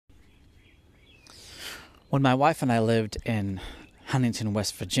When my wife and I lived in Huntington,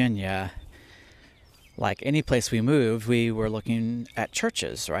 West Virginia, like any place we moved, we were looking at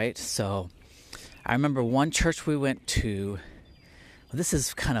churches, right? So I remember one church we went to. Well, this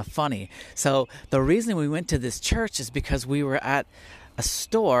is kind of funny. So the reason we went to this church is because we were at a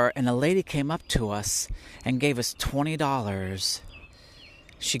store and a lady came up to us and gave us $20.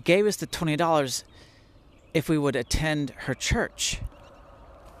 She gave us the $20 if we would attend her church.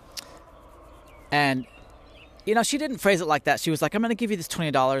 And you know, she didn't phrase it like that. She was like, I'm going to give you this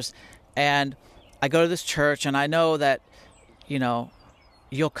 $20 and I go to this church and I know that, you know,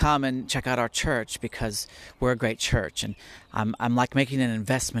 you'll come and check out our church because we're a great church and I'm like making an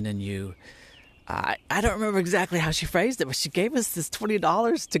investment in you. I don't remember exactly how she phrased it, but she gave us this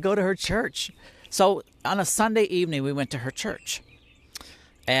 $20 to go to her church. So on a Sunday evening, we went to her church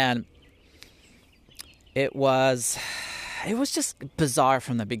and it was just bizarre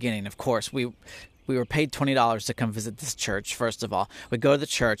from the beginning. Of course, we were paid $20 to come visit this church, first of all. We go to the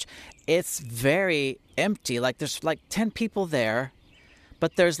church. It's very empty. Like, there's like 10 people there,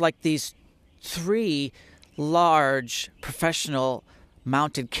 but there's like these 3 large professional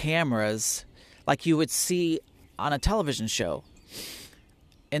mounted cameras like you would see on a television show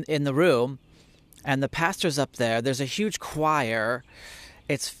in the room. And the pastor's up there. There's a huge choir.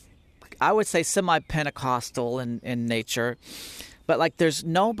 It's, I would say, semi-Pentecostal in nature. But like there's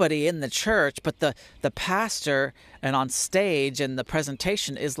nobody in the church, but the pastor and on stage and the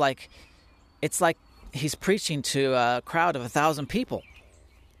presentation is like, it's like he's preaching to a crowd of 1,000 people.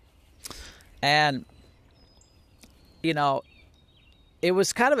 And, you know, it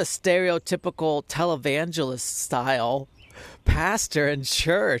was kind of a stereotypical televangelist style pastor in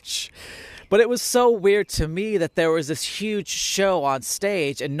church. But it was so weird to me that there was this huge show on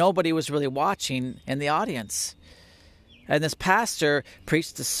stage and nobody was really watching in the audience. And this pastor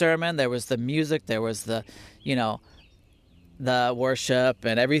preached the sermon. There was the music. There was the, you know, the worship,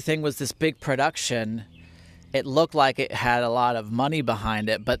 and everything was this big production. It looked like it had a lot of money behind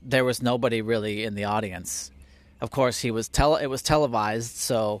it, but there was nobody really in the audience. Of course, it was televised.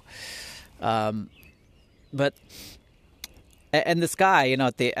 So, but and this guy, you know,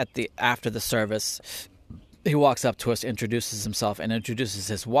 at the after the service, he walks up to us, introduces himself, and introduces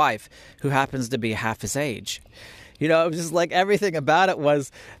his wife, who happens to be half his age. You know, it was just like everything about it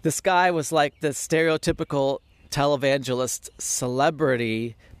was, this guy was like the stereotypical televangelist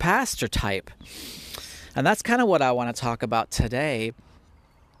celebrity pastor type. And that's kind of what I want to talk about today.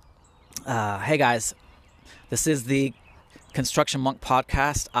 Hey guys, this is the Construction Monk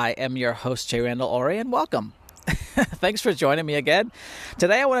Podcast. I am your host, J. Randall Ori, and welcome. Thanks for joining me again.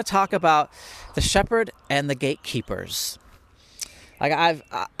 Today I want to talk about the shepherd and the gatekeepers. Like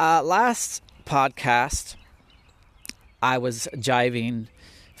last podcast, I was jiving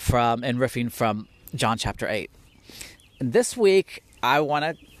from and riffing from John chapter 8. And this week, I want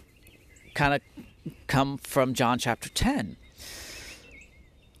to kind of come from John chapter 10.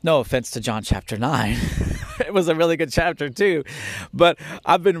 No offense to John chapter 9. It was a really good chapter too. But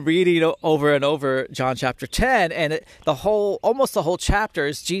I've been reading over and over John chapter 10, and almost the whole chapter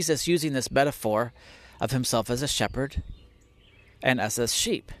is Jesus using this metaphor of himself as a shepherd and as a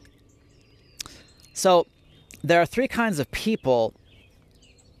sheep. So there are 3 kinds of people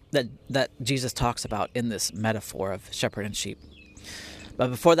that Jesus talks about in this metaphor of shepherd and sheep. But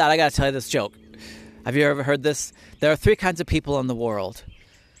before that, I got to tell you this joke. Have you ever heard this? There are 3 kinds of people in the world: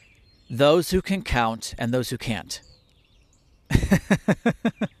 those who can count and those who can't.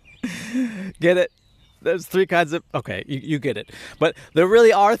 Get it? There's 3 kinds of... Okay, you get it. But there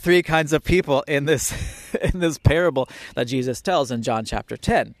really are 3 kinds of people in this in this parable that Jesus tells in John chapter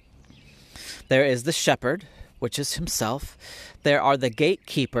 10. There is the shepherd, which is himself. There are the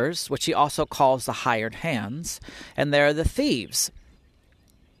gatekeepers, which he also calls the hired hands. And there are the thieves.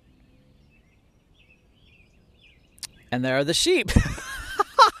 And there are the sheep.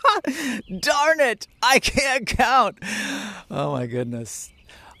 Darn it! I can't count. Oh my goodness.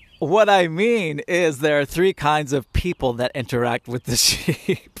 What I mean is there are 3 kinds of people that interact with the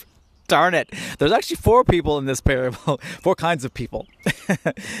sheep. Darn it. There's actually 4 people in this parable. 4 kinds of people.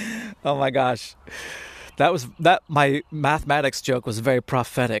 Oh my gosh. My mathematics joke was very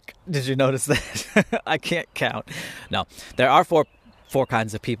prophetic. Did you notice that? I can't count. No, there are four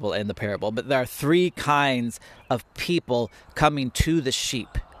kinds of people in the parable, but there are 3 kinds of people coming to the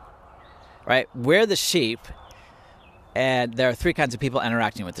sheep, right? We're the sheep, and there are 3 kinds of people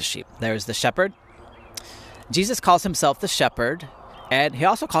interacting with the sheep. There's the shepherd. Jesus calls himself the shepherd, and he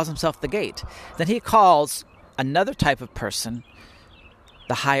also calls himself the gate. Then he calls another type of person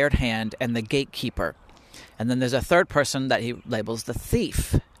the hired hand and the gatekeeper. And then there's a third person that he labels the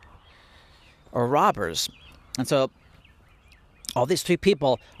thief or robbers. And so all these three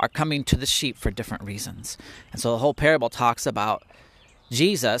people are coming to the sheep for different reasons. And so the whole parable talks about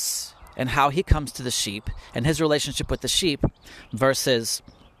Jesus and how he comes to the sheep and his relationship with the sheep versus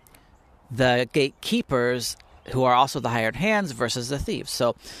the gatekeepers, who are also the hired hands, versus the thieves.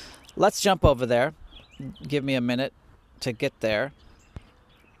 So let's jump over there. Give me a minute to get there.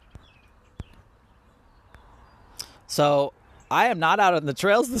 So I am not out on the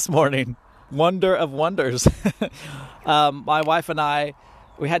trails this morning. Wonder of wonders. My wife and I,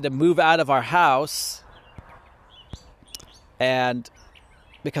 we had to move out of our house, and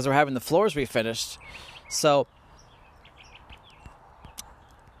because we're having the floors refinished. So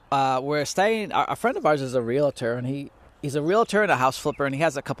we're staying. A friend of ours is a realtor, and he's a realtor and a house flipper, and he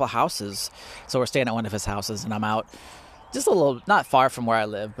has a couple of houses. So we're staying at one of his houses, and I'm out just a little, not far from where I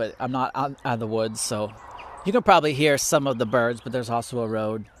live, but I'm not out of the woods. So you can probably hear some of the birds, but there's also a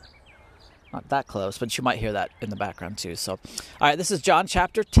road. Not that close, but you might hear that in the background too. So, all right, this is John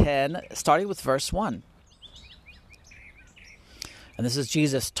chapter 10, starting with verse 1. And this is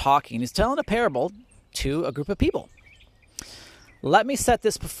Jesus talking. He's telling a parable to a group of people. Let me set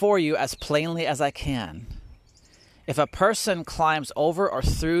this before you as plainly as I can. If a person climbs over or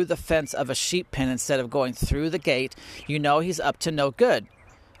through the fence of a sheep pen instead of going through the gate, you know he's up to no good,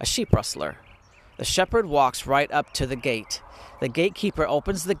 a sheep rustler. The shepherd walks right up to the gate. The gatekeeper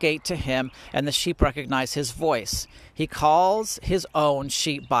opens the gate to him, and the sheep recognize his voice. He calls his own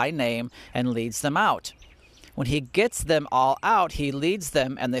sheep by name and leads them out. When he gets them all out, he leads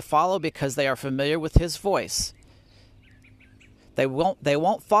them, and they follow because they are familiar with his voice. They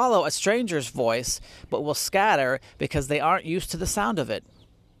won't follow a stranger's voice, but will scatter because they aren't used to the sound of it.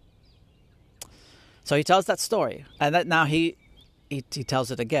 So he tells that story, and that now he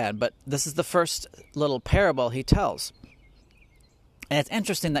tells it again, but this is the first little parable he tells. And it's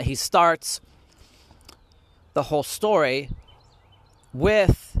interesting that he starts the whole story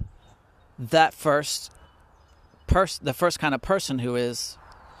with that the first kind of person who is,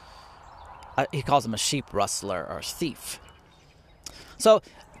 he calls him a sheep rustler or thief. So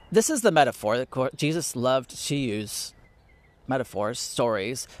this is the metaphor that Jesus loved to use metaphors,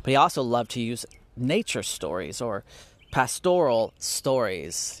 stories, but he also loved to use nature stories or pastoral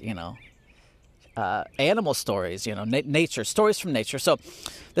stories, animal stories, nature, stories from nature. So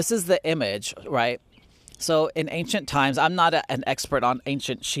this is the image, right? So in ancient times, I'm not an expert on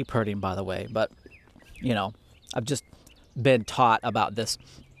ancient sheep herding, by the way, but, I've just been taught about this.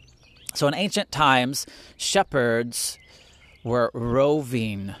 So in ancient times, shepherds were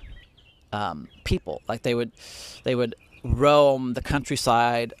roving people. Like they would roam the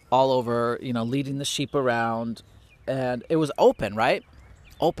countryside all over, leading the sheep around. And it was open, right?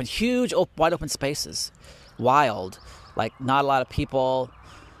 Open, huge, wide open spaces. Wild, like not a lot of people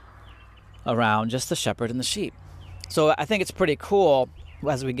around, just the shepherd and the sheep. So I think it's pretty cool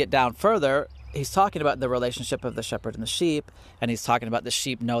as we get down further. He's talking about the relationship of the shepherd and the sheep, and he's talking about the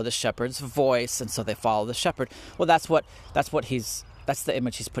sheep know the shepherd's voice, and so they follow the shepherd. Well, that's the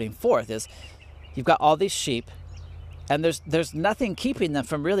image he's putting forth, is you've got all these sheep, and there's nothing keeping them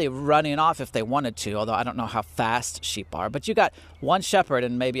from really running off if they wanted to, although I don't know how fast sheep are. But you got one shepherd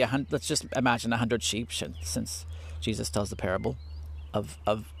and maybe 100, let's just imagine 100 sheep, since Jesus tells the parable of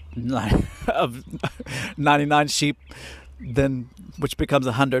 99 sheep, then which becomes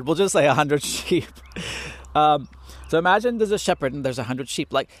 100. We'll just say 100 sheep. So imagine there's a shepherd and there's 100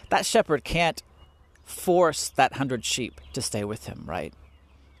 sheep. Like, that shepherd can't force that 100 sheep to stay with him, right?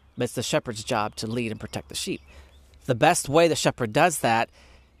 But it's the shepherd's job to lead and protect the sheep. The best way the shepherd does that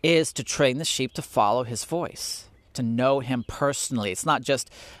is to train the sheep to follow his voice, to know him personally. It's not just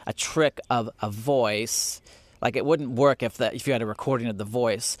a trick of a voice. Like, it wouldn't work if you had a recording of the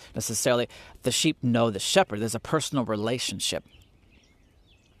voice necessarily. The sheep know the shepherd. There's a personal relationship.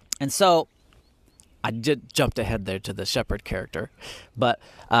 And so I jumped ahead there to the shepherd character. But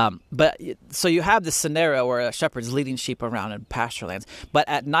so you have this scenario where a shepherd's leading sheep around in pasture lands. But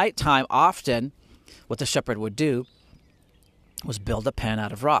at nighttime, often what the shepherd would do was build a pen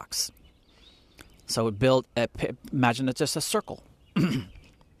out of rocks. So it would imagine it's just a circle.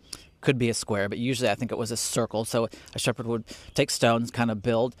 Could be a square, but usually I think it was a circle. So a shepherd would take stones, kind of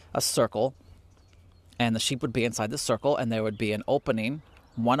build a circle, and the sheep would be inside the circle, and there would be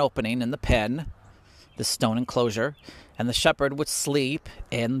one opening in the pen, the stone enclosure, and the shepherd would sleep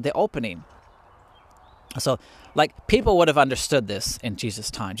in the opening. So, people would have understood this in Jesus'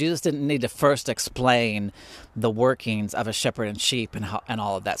 time. Jesus didn't need to first explain the workings of a shepherd and sheep and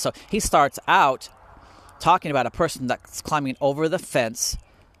all of that. So he starts out talking about a person that's climbing over the fence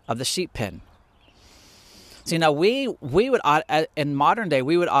of the sheep pen. So, we would, in modern day,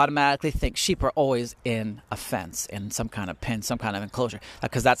 we would automatically think sheep are always in a fence, in some kind of pen, some kind of enclosure,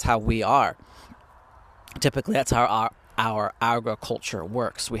 because that's how we are. Typically, that's how our agriculture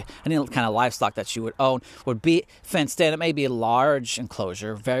works. Any kind of livestock that you would own would be fenced in. It may be a large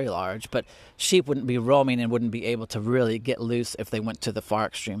enclosure, very large, but sheep wouldn't be roaming and wouldn't be able to really get loose if they went to the far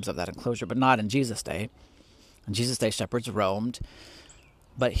extremes of that enclosure, but not in Jesus' day. In Jesus' day, shepherds roamed.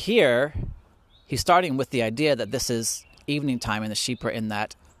 But here, he's starting with the idea that this is evening time and the sheep are in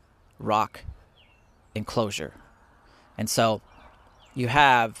that rock enclosure. And so you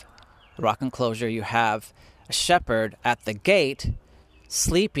have the rock enclosure, you have a shepherd at the gate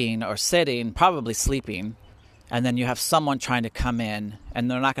sleeping or sitting, probably sleeping, and then you have someone trying to come in,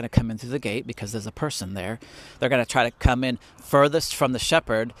 and they're not going to come in through the gate because there's a person there. They're going to try to come in furthest from the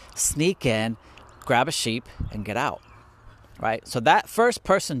shepherd, sneak in, grab a sheep, and get out. Right? So that first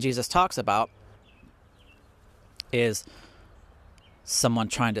person Jesus talks about is someone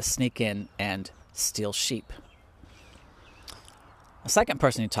trying to sneak in and steal sheep. The second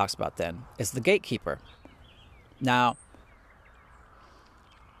person he talks about then is the gatekeeper. Now,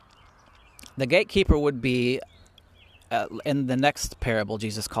 the gatekeeper would be, in the next parable,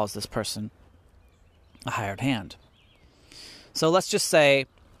 Jesus calls this person a hired hand. So let's just say,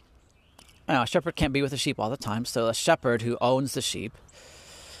 a shepherd can't be with the sheep all the time. So a shepherd who owns the sheep,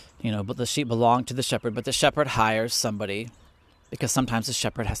 but the sheep belong to the shepherd, but the shepherd hires somebody because sometimes the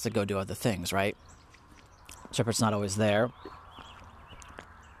shepherd has to go do other things, right? Shepherd's not always there.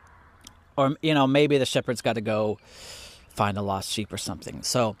 Or, maybe the shepherd's got to go find a lost sheep or something.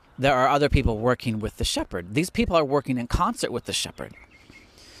 So there are other people working with the shepherd. These people are working in concert with the shepherd.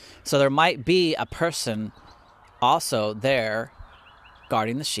 So there might be a person also there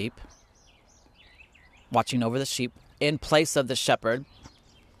guarding the sheep, watching over the sheep in place of the shepherd,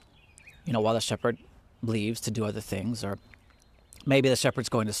 while the shepherd leaves to do other things. Or maybe the shepherd's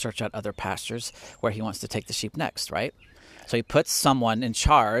going to search out other pastures where he wants to take the sheep next, right? So he puts someone in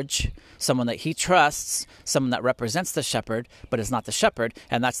charge, someone that he trusts, someone that represents the shepherd, but is not the shepherd,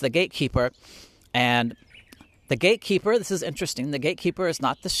 and that's the gatekeeper. And the gatekeeper, this is interesting, the gatekeeper is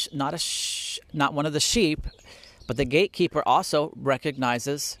not one of the sheep, but the gatekeeper also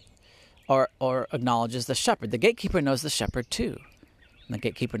recognizes or acknowledges the shepherd. The gatekeeper knows the shepherd too. And the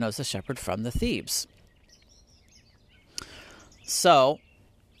gatekeeper knows the shepherd from the thieves. So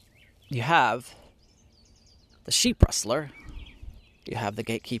you have the sheep rustler, you have the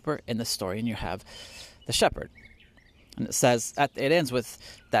gatekeeper in the story, and you have the shepherd. And it says, it ends with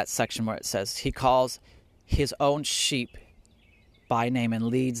that section where it says, he calls his own sheep by name and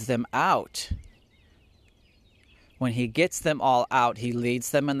leads them out. When he gets them all out, he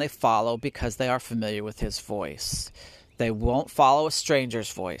leads them and they follow because they are familiar with his voice. They won't follow a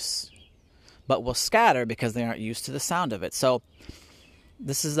stranger's voice, but will scatter because they aren't used to the sound of it. So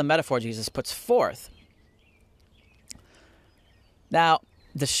this is the metaphor Jesus puts forth. Now,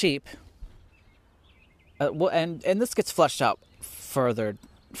 the sheep, and this gets fleshed out further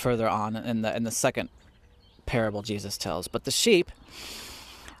on in the second parable Jesus tells. But the sheep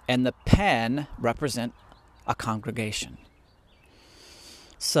and the pen represent a congregation.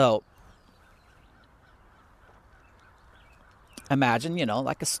 So, imagine,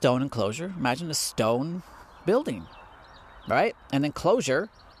 like a stone enclosure. Imagine a stone building, right? An enclosure,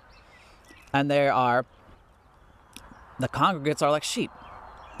 and the congregates are like sheep.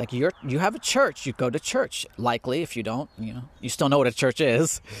 Like you have a church, you go to church. Likely, if you don't, you still know what a church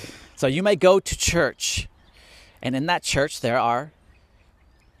is. So you may go to church, and in that church there are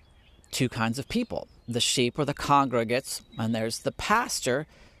two kinds of people: the sheep or the congregates, and there's the pastor,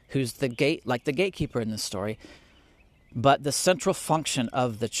 who's the gatekeeper in this story. But the central function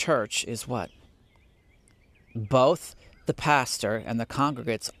of the church is what? Both the pastor and the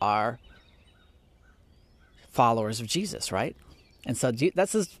congregates are followers of Jesus, right? And so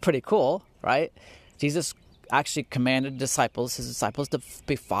this is pretty cool, right? Jesus actually commanded his disciples to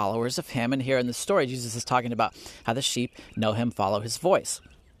be followers of him. And here in the story, Jesus is talking about how the sheep know him, follow his voice.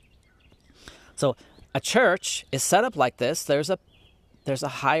 So a church is set up like this. There's a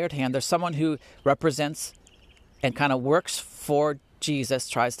hired hand. There's someone who represents and kind of works for Jesus,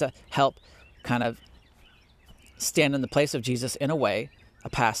 tries to help kind of stand in the place of Jesus in a way, a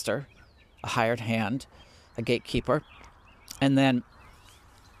pastor, a hired hand, a gatekeeper. And then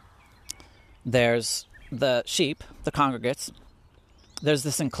there's the sheep, the congregates. There's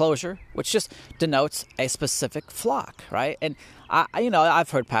this enclosure, which just denotes a specific flock, right? And I've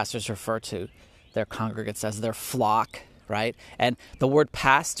heard pastors refer to their congregates as their flock, right? And the word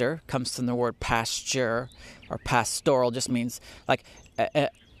pastor comes from the word pasture or pastoral, just means like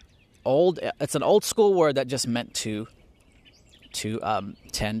It's an old school word that just meant to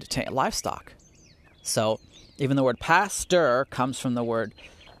tend to livestock. So even the word pastor comes from the word,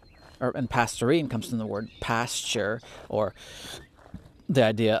 and pastorine comes from the word pasture, or the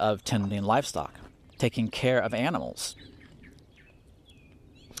idea of tending livestock, taking care of animals.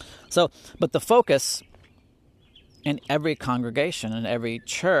 So, but the focus in every congregation, in every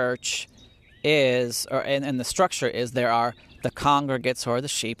church is, and the structure is, there are the congregates who are the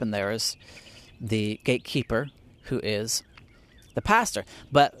sheep, and there is the gatekeeper who is the pastor.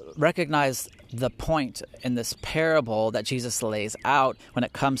 But recognize the point in this parable that Jesus lays out when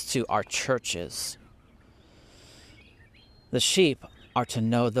it comes to our churches. The sheep are to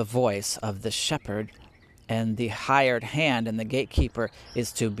know the voice of the shepherd, and the hired hand and the gatekeeper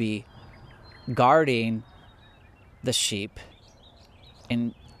is to be guarding the sheep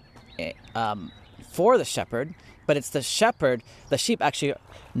for the shepherd. But it's the shepherd, the sheep actually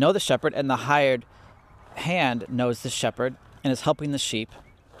know the shepherd, and the hired hand knows the shepherd and is helping the sheep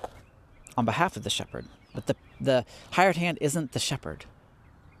on behalf of the shepherd. But the hired hand isn't the shepherd,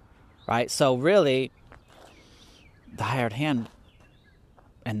 right? So really, the hired hand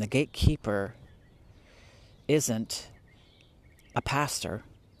and the gatekeeper isn't a pastor.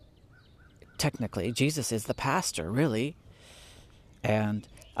 Technically, Jesus is the pastor, really. And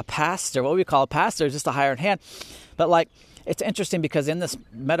a pastor, what we call a pastor, is just a hired hand. But like, it's interesting because in this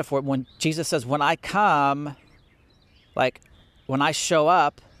metaphor, when Jesus says, when I come, like when I show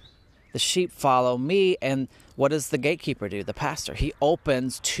up, the sheep follow me. And what does the gatekeeper do? The pastor, he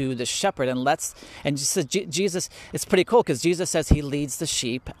opens to the shepherd and Jesus, it's pretty cool because Jesus says he leads the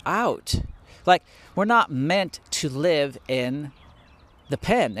sheep out. Like, we're not meant to live in the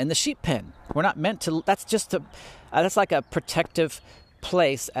pen, in the sheep pen. We're not meant to, that's like a protective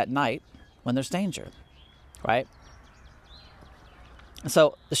place at night when there's danger, right? And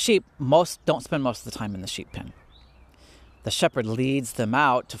so the sheep don't spend most of the time in the sheep pen. The shepherd leads them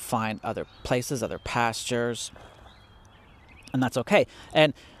out to find other places, other pastures, and that's okay.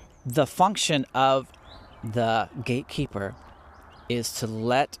 And the function of the gatekeeper is to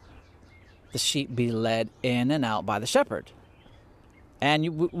let the sheep be led in and out by the shepherd.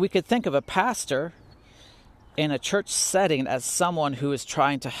 And we could think of a pastor in a church setting as someone who is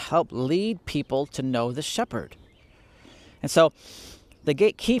trying to help lead people to know the shepherd. And so the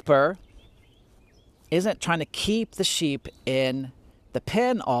gatekeeper isn't trying to keep the sheep in the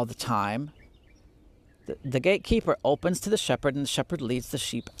pen all the time. The gatekeeper opens to the shepherd, and the shepherd leads the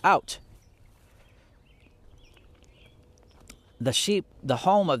sheep out. The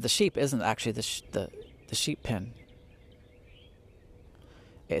home of the sheep isn't actually the sheep pen.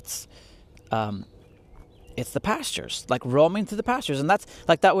 It's the pastures, like roaming through the pastures. And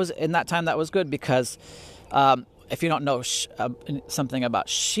that was in that time, that was good because if you don't know something about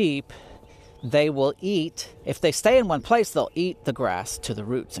sheep, they will eat, if they stay in one place, they'll eat the grass to the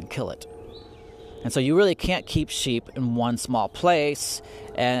roots and kill it. And so you really can't keep sheep in one small place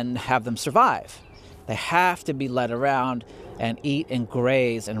and have them survive. They have to be led around and eat and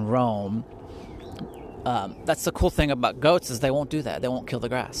graze and roam. That's the cool thing about goats is they won't do that. They won't kill the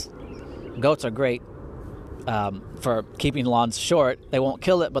grass. Goats are great for keeping lawns short. They won't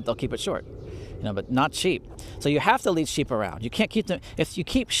kill it, but they'll keep it short. But not sheep. So you have to lead sheep around. You can't keep them. If you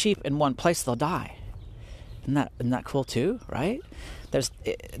keep sheep in one place, they'll die. Isn't that cool too, right?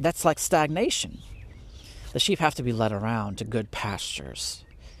 That's like stagnation. The sheep have to be led around to good pastures.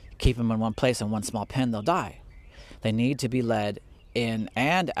 Keep them in one place in one small pen, they'll die. They need to be led in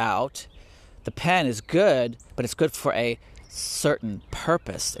and out. The pen is good, but it's good for a certain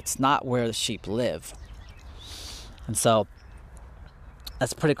purpose. It's not where the sheep live. And so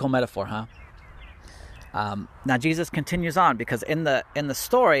that's a pretty cool metaphor, huh? Now Jesus continues on because in the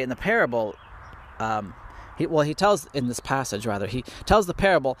story, in the parable, he tells in this passage rather, he tells the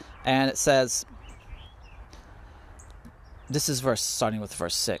parable, and it says, this is starting with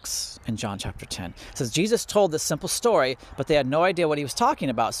verse 6 in John chapter 10. It says, Jesus told this simple story, but they had no idea what he was talking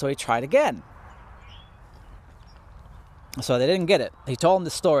about, so he tried again. So they didn't get it. He told them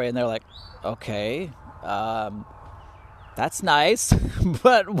the story, and they're like, okay, that's nice,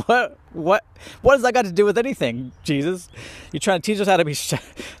 but what does that got to do with anything, Jesus? You trying to teach us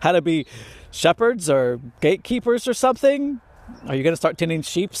how to be shepherds or gatekeepers or something? Are you going to start tending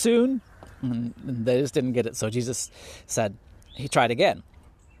sheep soon? And they just didn't get it. So Jesus said, he tried again.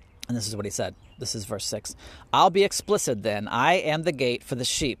 And this is what he said. This is verse 6. I'll be explicit then. I am the gate for the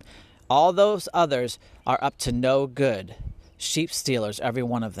sheep. All those others are up to no good. Sheep stealers, every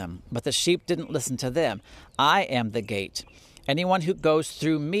one of them. But the sheep didn't listen to them. I am the gate. Anyone who goes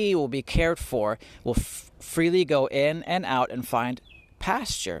through me will be cared for, will freely go in and out and find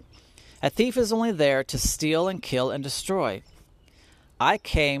pasture. A thief is only there to steal and kill and destroy. I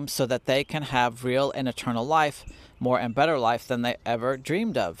came so that they can have real and eternal life, more and better life than they ever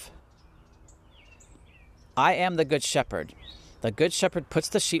dreamed of. I am the good shepherd. The good shepherd puts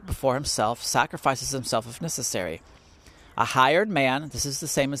the sheep before himself, sacrifices himself if necessary. A hired man, this is the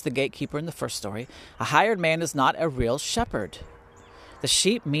same as the gatekeeper in the first story, a hired man is not a real shepherd. The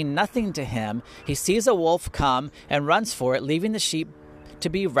sheep mean nothing to him. He sees a wolf come and runs for it, leaving the sheep to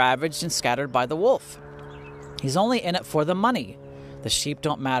be ravaged and scattered by the wolf. He's only in it for the money. The sheep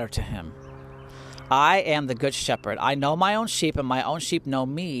don't matter to him. I am the good shepherd. I know my own sheep, and my own sheep know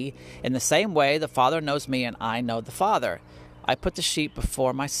me. In the same way, the Father knows me, and I know the Father. I put the sheep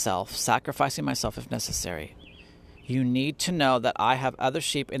before myself, sacrificing myself if necessary. You need to know that I have other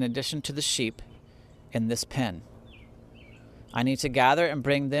sheep in addition to the sheep in this pen. I need to gather and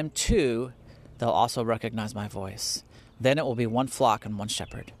bring them too. They'll also recognize my voice. Then it will be one flock and one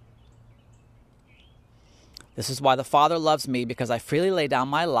shepherd. This is why the Father loves me, because I freely lay down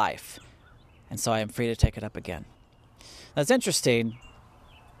my life, and so I am free to take it up again. That's interesting.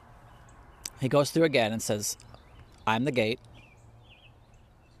 He goes through again and says, I'm the gate.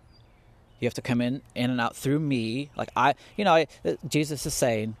 You have to come in and out through me. Jesus is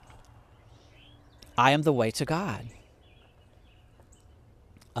saying, I am the way to God.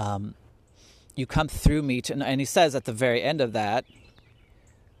 You come through me and he says at the very end of that,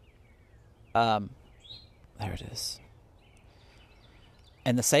 there it is.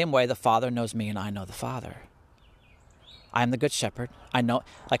 In the same way, the Father knows me and I know the Father. I am the good shepherd. I know,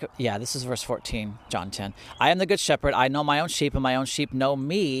 this is verse 14, John 10. I am the good shepherd. I know my own sheep, and my own sheep know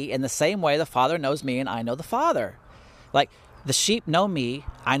me. In the same way, the Father knows me, and I know the Father. The sheep know me,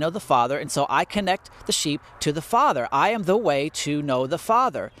 I know the Father, and so I connect the sheep to the Father. I am the way to know the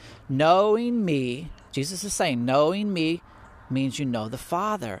Father. Knowing me, Jesus is saying, knowing me means you know the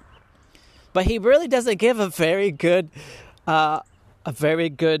Father. But he really doesn't give a very good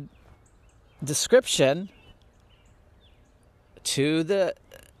description to the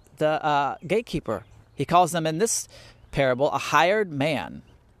gatekeeper. He calls them in this parable a hired man,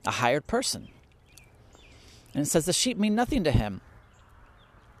 a hired person. And it says the sheep mean nothing to him.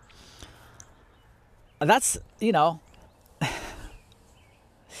 That's, that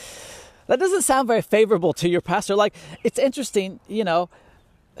doesn't sound very favorable to your pastor. It's interesting,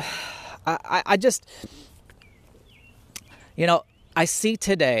 I just, I see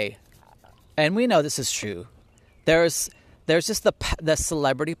today, and we know this is true, there's just the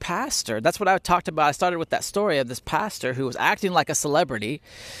celebrity pastor. That's what I talked about. I started with that story of this pastor who was acting like a celebrity.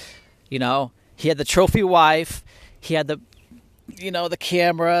 He had the trophy wife. He had the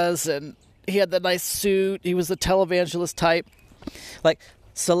cameras, and he had the nice suit. He was the televangelist type.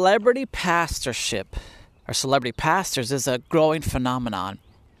 Celebrity pastorship or celebrity pastors is a growing phenomenon.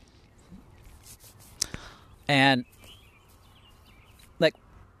 And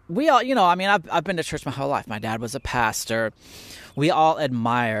we all, I've been to church my whole life. My dad was a pastor. We all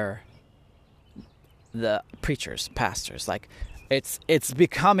admire the preachers, pastors. It's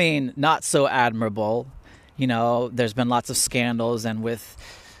becoming not so admirable. There's been lots of scandals, and with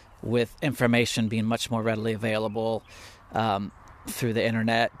information being much more readily available through the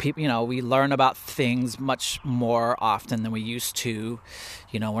internet, people, we learn about things much more often than we used to.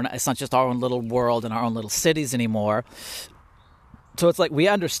 It's not just our own little world and our own little cities anymore. So it's we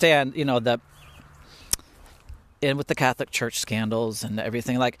understand, and with the Catholic Church scandals and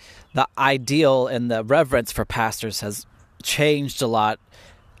everything, the ideal and the reverence for pastors has changed a lot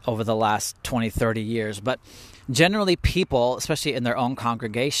over the last 20, 30 years. But generally people, especially in their own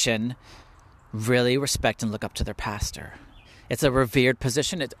congregation, really respect and look up to their pastor. It's a revered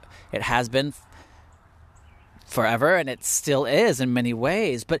position. It has been forever, and it still is in many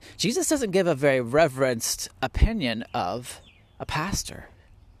ways. But Jesus doesn't give a very reverenced opinion of a pastor.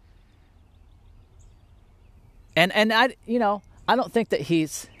 And I don't think that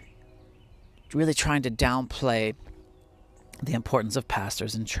he's really trying to downplay the importance of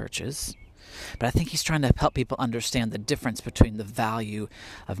pastors in churches, but I think he's trying to help people understand the difference between the value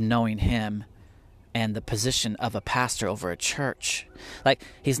of knowing him and the position of a pastor over a church.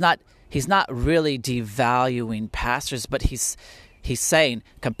 He's not really devaluing pastors, but he's saying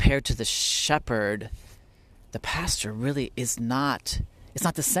compared to the shepherd, the pastor really is not. It's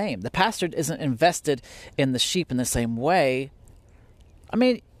not the same. The pastor isn't invested in the sheep in the same way. I've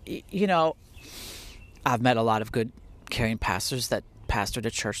met a lot of good, caring pastors that pastored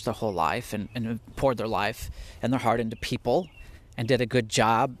a church their whole life and poured their life and their heart into people and did a good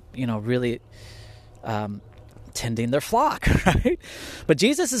job, really tending their flock, right? But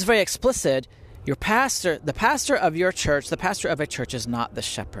Jesus is very explicit. The pastor of your church, the pastor of a church is not the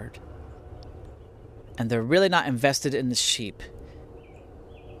shepherd. and they're really not invested in the sheep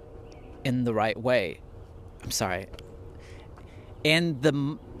in the right way. I'm sorry. In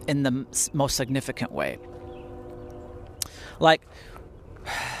the most significant way. Like,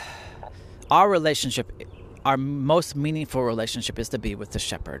 our relationship, our most meaningful relationship is to be with the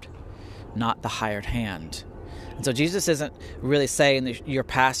shepherd, not the hired hand. And so Jesus isn't really saying that your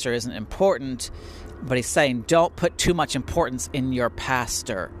pastor isn't important, but he's saying don't put too much importance in your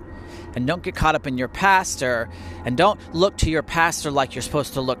pastor. And don't get caught up in your pastor, and don't look to your pastor like you're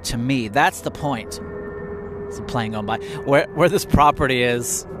supposed to look to me. That's the point. It's a plane going by. Where this property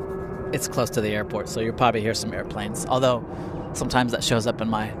is, it's close to the airport, so you'll probably hear some airplanes. Although sometimes that shows up in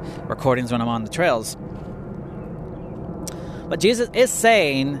my recordings when I'm on the trails. But Jesus is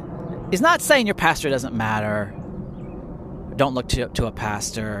saying, he's not saying your pastor doesn't matter. Don't look to a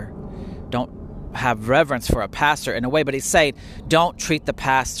pastor. Don't have reverence for a pastor in a way, but he's saying don't treat the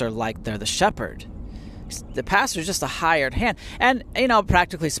pastor like they're the shepherd. The pastor is just a hired hand. And,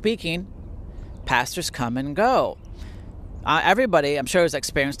 practically speaking, pastors come and go. Everybody, I'm sure, has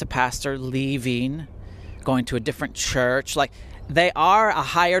experienced a pastor leaving, going to a different church. Like, they are a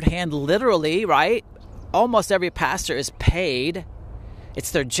hired hand, literally, right? Almost every pastor is paid.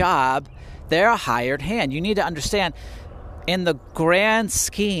 It's their job. They're a hired hand. You need to understand, in the grand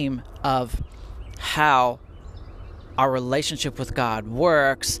scheme of how our relationship with God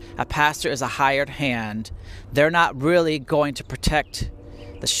works, a pastor is a hired hand. They're not really going to protect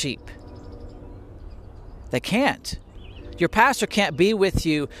the sheep. They can't. Your pastor can't be with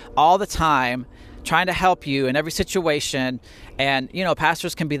you all the time, trying to help you in every situation. And,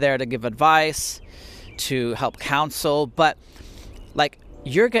 pastors can be there to give advice, to help counsel, but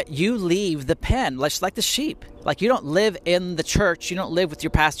you leave the pen, like the sheep. Like, you don't live in the church. You don't live with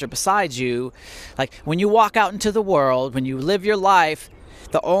your pastor beside you. Like, when you walk out into the world, when you live your life,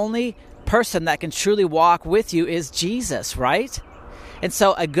 the only person that can truly walk with you is Jesus, right? And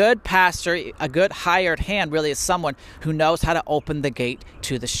so a good pastor, a good hired hand, really is someone who knows how to open the gate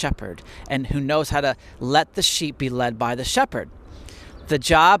to the shepherd and who knows how to let the sheep be led by the shepherd. The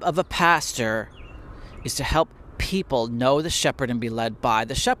job of a pastor is to help people know the shepherd and be led by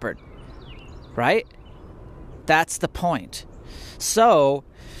the shepherd, right? That's the point. So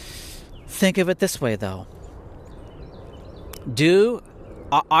think of it this way, though.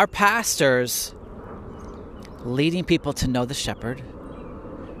 Are pastors leading people to know the shepherd?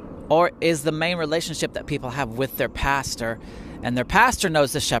 Or is the main relationship that people have with their pastor, and their pastor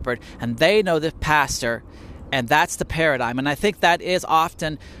knows the shepherd, and they know the pastor, and that's the paradigm? And I think that is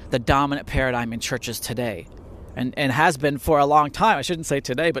often the dominant paradigm in churches today, and has been for a long time. I shouldn't say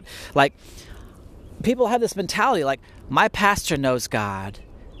today, but people have this mentality, like, my pastor knows God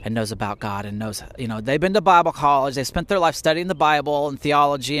and knows about God and knows, they've been to Bible college. They spent their life studying the Bible and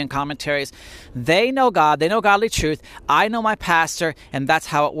theology and commentaries. They know God. They know godly truth. I know my pastor, and that's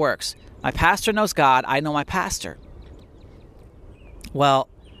how it works. My pastor knows God. I know my pastor. Well,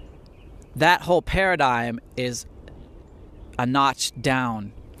 that whole paradigm is a notch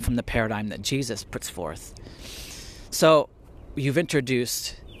down from the paradigm that Jesus puts forth. So you've made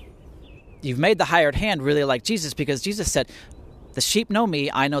the hired hand really like Jesus, because Jesus said, the sheep know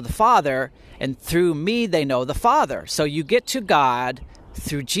me, I know the Father, and through me they know the Father. So you get to God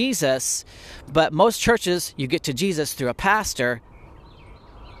through Jesus, but most churches, you get to Jesus through a pastor,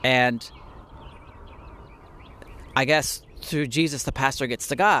 and I guess through Jesus the pastor gets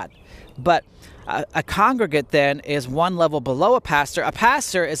to God. But a congregate then is one level below a pastor. A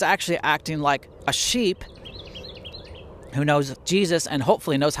pastor is actually acting like a sheep who knows Jesus and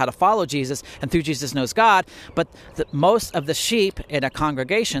hopefully knows how to follow Jesus, and through Jesus knows God. But most of the sheep in a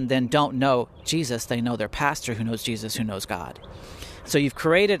congregation then don't know Jesus. They know their pastor who knows Jesus, who knows God. So you've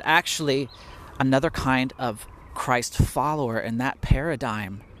created actually another kind of Christ follower in that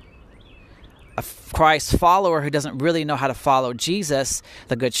paradigm. A Christ follower who doesn't really know how to follow Jesus,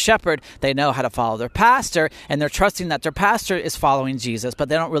 the good shepherd. They know how to follow their pastor, and they're trusting that their pastor is following Jesus, but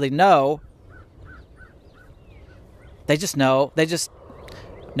they don't really know. They just know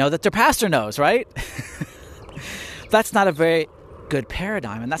that their pastor knows, right? That's not a very good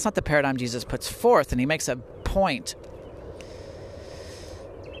paradigm, and that's not the paradigm Jesus puts forth, and he makes a point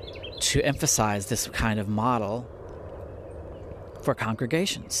to emphasize this kind of model for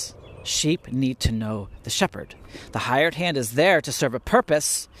congregations. Sheep need to know the shepherd. The hired hand is there to serve a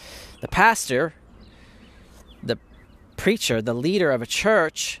purpose. The pastor, the preacher, the leader of a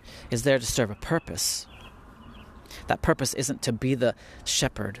church is there to serve a purpose. That purpose isn't to be the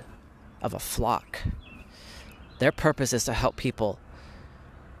shepherd of a flock. Their purpose is to help people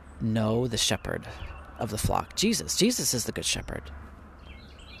know the shepherd of the flock, Jesus. Jesus is the good shepherd.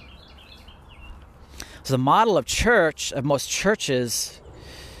 So the model of church, of most churches,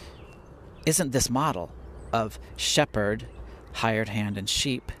 isn't this model of shepherd, hired hand, and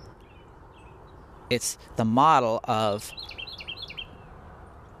sheep. It's the model of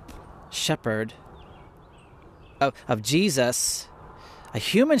shepherd, of Jesus, a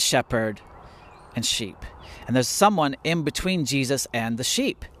human shepherd, and sheep. And there's someone in between Jesus and the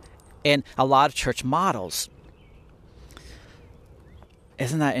sheep in a lot of church models.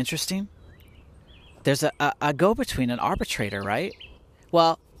 Isn't that interesting? There's a go-between, an arbitrator, right?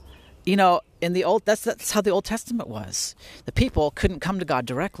 Well, in the old, that's how the Old Testament was. The people couldn't come to God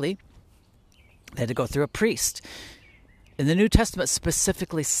directly. They had to go through a priest. And the New Testament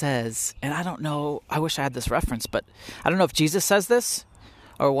specifically says, and I don't know, I wish I had this reference, but I don't know if Jesus says this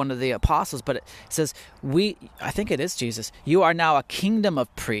or one of the apostles, but it says, I think it is Jesus, you are now a kingdom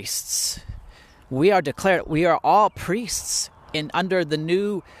of priests. We are all priests under the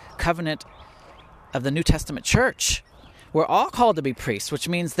new covenant of the New Testament church. We're all called to be priests, which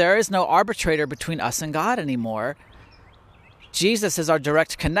means there is no arbitrator between us and God anymore. Jesus is our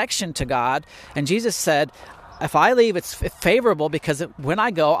direct connection to God. And Jesus said, if I leave, it's favorable because when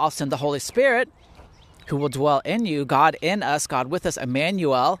I go, I'll send the Holy Spirit who will dwell in you, God in us, God with us,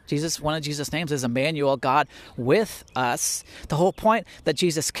 Emmanuel. One of Jesus' names is Emmanuel, God with us. The whole point of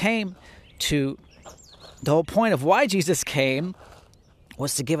why Jesus came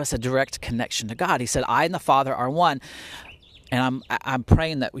was to give us a direct connection to God. He said, I and the Father are one. And I'm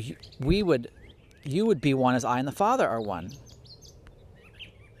praying that you would be one as I and the Father are one.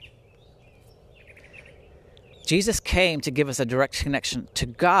 Jesus came to give us a direct connection to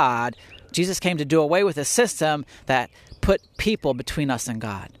God. Jesus came to do away with a system that put people between us and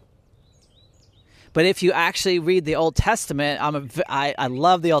God. But if you actually read the Old Testament, I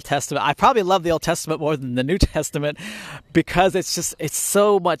love the Old Testament. I probably love the Old Testament more than the New Testament because it's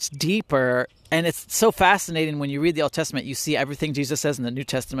so much deeper. And it's so fascinating when you read the Old Testament, you see everything Jesus says in the New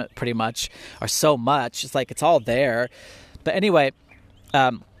Testament pretty much, or so much. It's like it's all there. But anyway,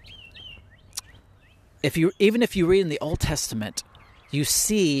 if you read in the Old Testament, you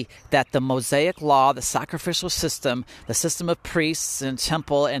see that the Mosaic law, the sacrificial system, the system of priests and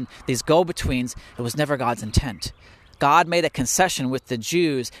temple and these go-betweens, it was never God's intent. God made a concession with the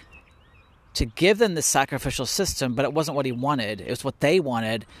Jews to give them this sacrificial system, but it wasn't what he wanted. It was what they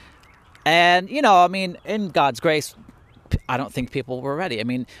wanted. And, in God's grace, I don't think people were ready.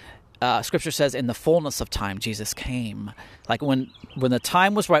 Scripture says in the fullness of time, Jesus came. Like when the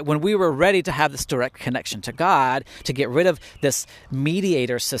time was right, when we were ready to have this direct connection to God, to get rid of this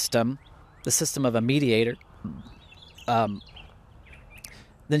mediator system, the system of a mediator, then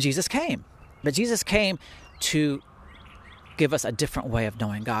Jesus came. But Jesus came to give us a different way of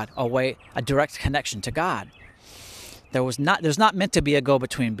knowing God, a direct connection to God. There's not meant to be a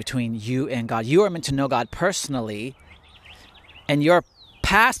go-between between you and God. You are meant to know God personally, and your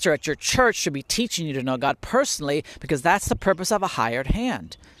pastor at your church should be teaching you to know God personally because that's the purpose of a hired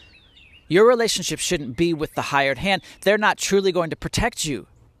hand. Your relationship shouldn't be with the hired hand. They're not truly going to protect you.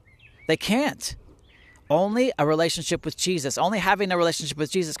 They can't. Only a relationship with Jesus, only having a relationship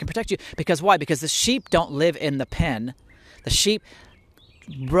with Jesus can protect you. Because why? Because the sheep don't live in the pen. The sheep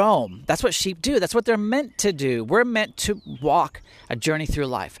roam. That's what sheep do. That's what they're meant to do. We're meant to walk a journey through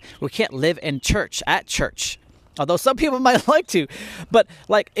life. We can't live at church. Although some people might like to. But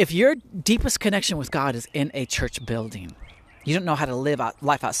if your deepest connection with God is in a church building, you don't know how to live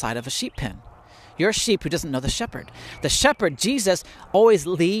life outside of a sheep pen. You're a sheep who doesn't know the shepherd. The shepherd, Jesus, always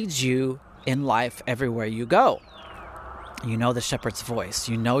leads you in life everywhere you go. You know the shepherd's voice.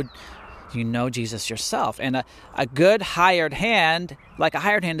 You know Jesus yourself. And a good hired hand, a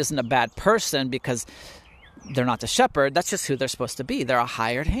hired hand isn't a bad person because they're not the shepherd. That's just who they're supposed to be. They're a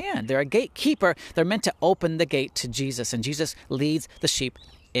hired hand. They're a gatekeeper. They're meant to open the gate to Jesus. And Jesus leads the sheep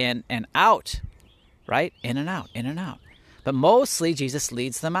in and out, right? In and out, in and out. But mostly Jesus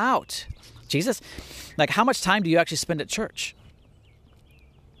leads them out. Jesus, how much time do you actually spend at church?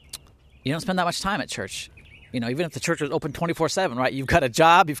 You don't spend that much time at church. Even if the church was open 24/7, right? You've got a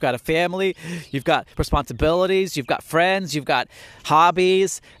job, you've got a family, you've got responsibilities, you've got friends, you've got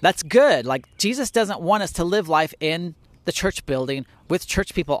hobbies. That's good. Jesus doesn't want us to live life in the church building with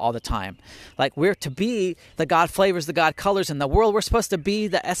church people all the time. We're to be the God flavors, the God colors in the world. We're supposed to be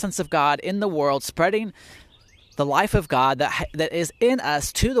the essence of God in the world, spreading the life of God that is in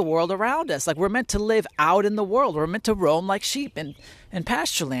us to the world around us. We're meant to live out in the world. We're meant to roam like sheep in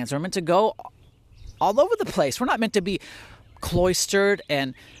pasture lands. We're meant to go all over the place. We're not meant to be cloistered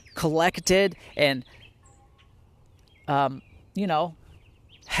and collected and,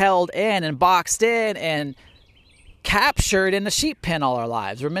 held in and boxed in and captured in a sheep pen all our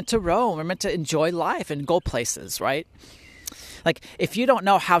lives. We're meant to roam. We're meant to enjoy life and go places, right? Like, if you don't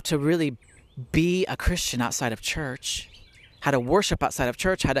know how to really be a Christian outside of church, how to worship outside of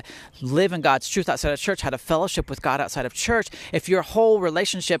church, how to live in God's truth outside of church, how to fellowship with God outside of church, if your whole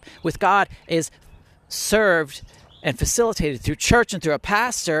relationship with God is served and facilitated through church and through a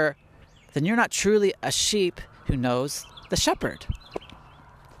pastor, then you're not truly a sheep who knows the shepherd.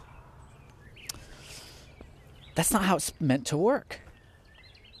 That's not how it's meant to work.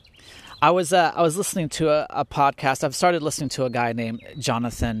 I was listening to a podcast. I've started listening to a guy named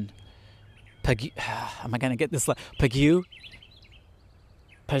Jonathan Pageau. Am I going to get this? Pageau,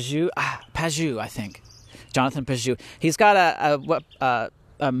 I think. Jonathan Pageau. He's got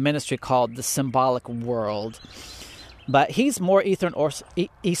a ministry called The Symbolic World, but he's more Eastern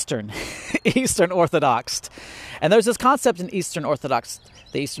Orthodox. And there's this concept in the Eastern Orthodox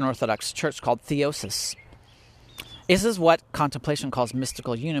Church called theosis. This is what contemplation calls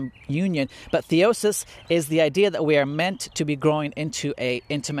mystical union, but theosis is the idea that we are meant to be growing into an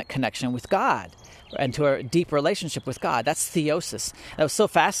intimate connection with God and to a deep relationship with God. That's theosis. It was so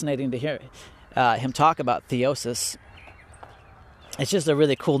fascinating to hear him talk about theosis. It's just a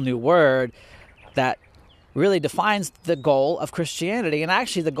really cool new word that really defines the goal of Christianity and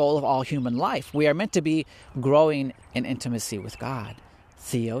actually the goal of all human life. We are meant to be growing in intimacy with God.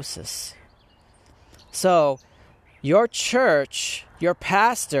 Theosis. So, your church, your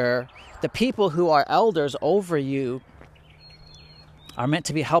pastor, the people who are elders over you are meant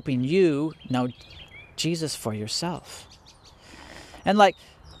to be helping you know Jesus for yourself. And like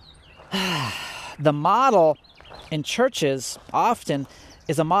the model in churches often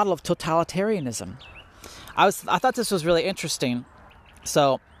is a model of totalitarianism. I thought this was really interesting.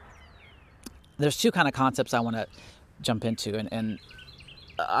 So there's two kind of concepts I want to jump into, and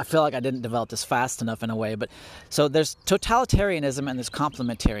I feel like I didn't develop this fast enough in a way, but so there's totalitarianism and there's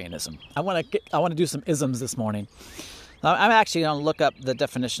complementarianism. I want to do some isms this morning. I'm actually going to look up the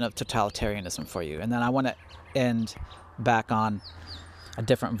definition of totalitarianism for you, and then I want to end back on a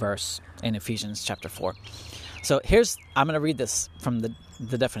different verse in Ephesians chapter 4. So I'm going to read this from the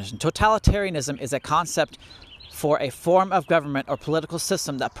definition. Totalitarianism is a concept for a form of government or political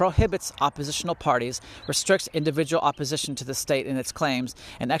system that prohibits oppositional parties, restricts individual opposition to the state and its claims,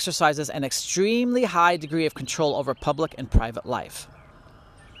 and exercises an extremely high degree of control over public and private life.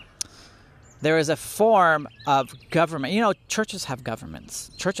 There is a form of government. You know, churches have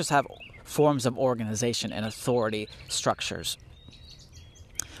governments. Churches have forms of organization and authority structures.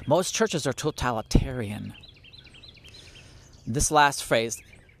 Most churches are totalitarian. This last phrase,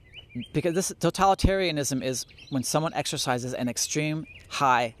 because this totalitarianism is when someone exercises an extremely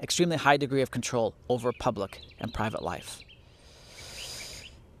high degree of control over public and private life.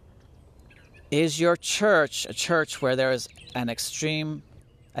 Is your church a church where there is an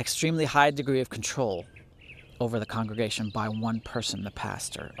extremely high degree of control over the congregation by one person, the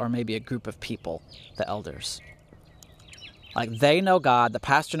pastor, or maybe a group of people, the elders? Like, they know God, the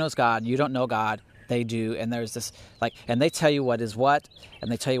pastor knows God, you don't know God, they do, and there's this, and they tell you what is what,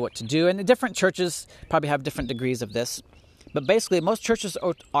 and they tell you what to do, and the different churches probably have different degrees of this, but basically most churches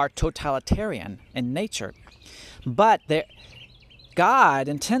are totalitarian in nature, but God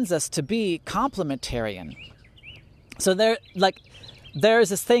intends us to be complementarian. So there is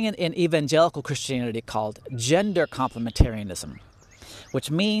this thing in evangelical Christianity called gender complementarianism,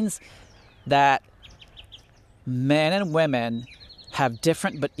 which means that men and women have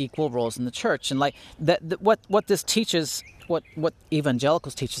different but equal roles in the church. And what this teaches, what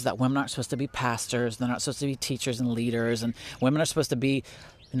evangelicals teach is that women aren't supposed to be pastors, they're not supposed to be teachers and leaders, and women are supposed to be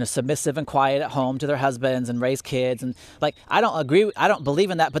submissive and quiet at home to their husbands and raise kids. And I don't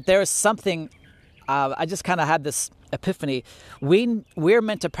believe in that, but there is something, I just kind of had this epiphany. We're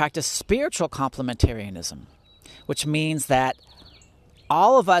meant to practice spiritual complementarianism, which means that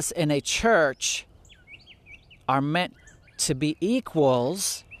all of us in a church are meant to be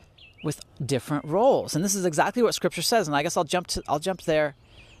equals with different roles. And this is exactly what Scripture says. And I guess I'll jump there.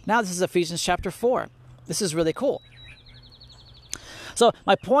 Now this is Ephesians chapter 4. This is really cool. So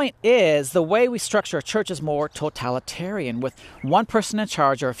my point is, the way we structure a church is more totalitarian, with one person in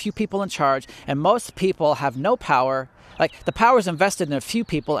charge or a few people in charge, and most people have no power. The power is invested in a few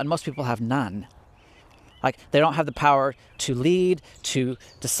people, and most people have none. They don't have the power to lead, to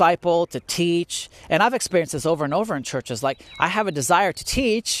disciple, to teach. And I've experienced this over and over in churches. I have a desire to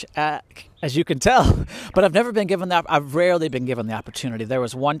teach, as you can tell, but I've rarely been given the opportunity. There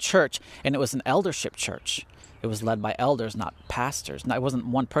was one church, and it was an eldership church. It was led by elders, not pastors. Now, it wasn't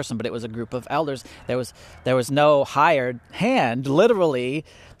one person, but it was a group of elders. There was no hired hand. Literally,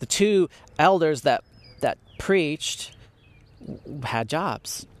 the two elders that that preached had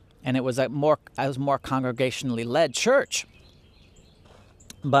jobs, and it was more congregationally led church.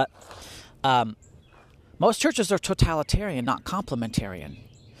 But most churches are totalitarian, not complementarian.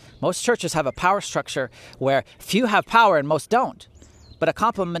 Most churches have a power structure where few have power and most don't. But a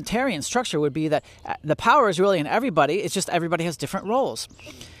complementarian structure would be that the power is really in everybody. It's just everybody has different roles.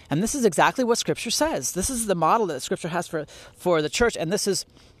 And this is exactly what Scripture says. This is the model that Scripture has for the church. And this is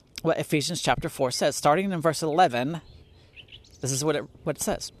what Ephesians chapter 4 says. Starting in verse 11, this is what it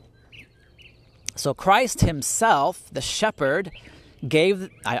says. So Christ himself, the shepherd,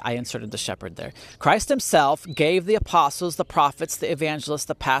 I inserted the shepherd there. Christ himself gave the apostles, the prophets, the evangelists,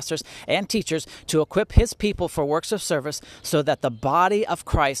 the pastors, and teachers to equip his people for works of service so that the body of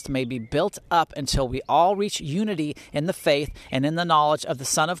Christ may be built up until we all reach unity in the faith and in the knowledge of the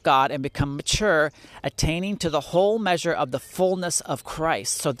Son of God and become mature, attaining to the whole measure of the fullness of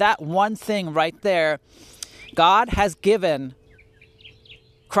Christ. So that one thing right there, God has given,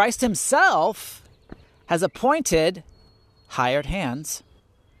 Christ himself has appointed hired hands,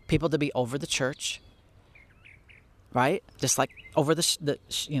 people to be over the church, right? Just like over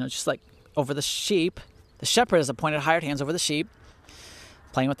just like over the sheep. The shepherd has appointed hired hands over the sheep,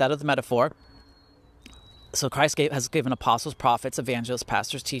 playing with that as the metaphor. So Christ has given apostles, prophets, evangelists,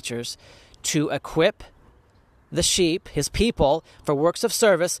 pastors, teachers to equip the sheep, his people, for works of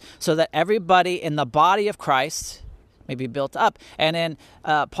service so that everybody in the body of Christ may be built up. And then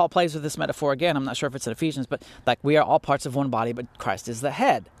Paul plays with this metaphor again. I'm not sure if it's in Ephesians, but like we are all parts of one body, but Christ is the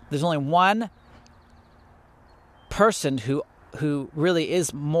head. There's only one person who really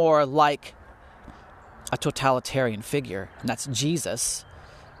is more like a totalitarian figure, and that's Jesus,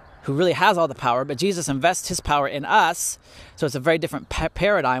 who really has all the power, but Jesus invests his power in us. So it's a very different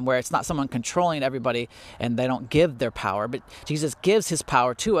paradigm where it's not someone controlling everybody and they don't give their power, but Jesus gives his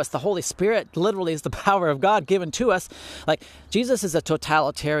power to us. The Holy Spirit literally is the power of God given to us. Like Jesus is a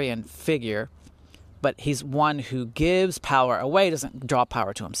totalitarian figure, but he's one who gives power away, doesn't draw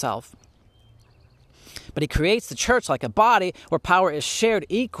power to himself. But he creates the church like a body where power is shared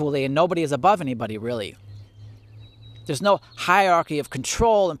equally and nobody is above anybody, really. There's no hierarchy of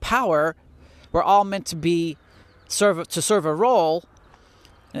control and power. We're all meant to serve a role.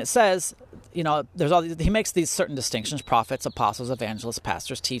 And it says, he makes these certain distinctions: prophets, apostles, evangelists,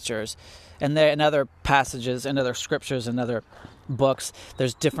 pastors, teachers. And there in other passages, in other scriptures, in other books,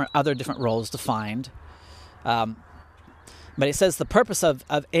 there's other different roles defined. But it says the purpose of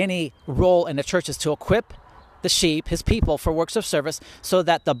any role in the church is to equip the sheep, his people, for works of service so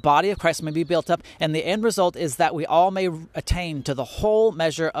that the body of Christ may be built up. And the end result is that we all may attain to the whole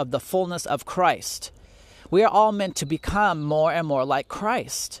measure of the fullness of Christ. We are all meant to become more and more like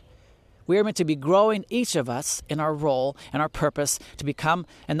Christ. We are meant to be growing, each of us, in our role and our purpose to become,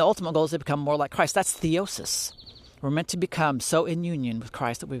 and the ultimate goal is to become more like Christ. That's theosis. We're meant to become so in union with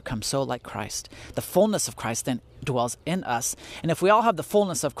Christ that we become so like Christ. The fullness of Christ then dwells in us. And if we all have the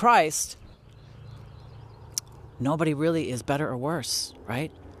fullness of Christ, nobody really is better or worse,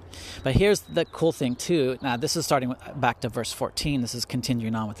 right? But here's the cool thing too. Now this is starting back to verse 14. This is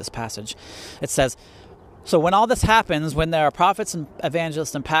continuing on with this passage. It says, so when all this happens, when there are prophets and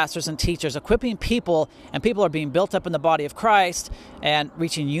evangelists and pastors and teachers equipping people, and people are being built up in the body of Christ and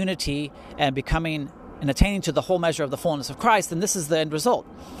reaching unity and becoming and attaining to the whole measure of the fullness of Christ, then this is the end result.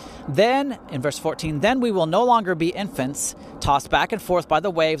 Then, in verse 14, then we will no longer be infants, tossed back and forth by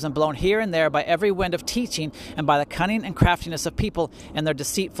the waves and blown here and there by every wind of teaching and by the cunning and craftiness of people and their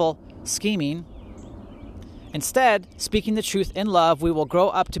deceitful scheming. Instead, speaking the truth in love, we will grow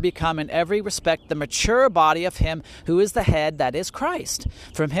up to become in every respect the mature body of him who is the head, that is Christ.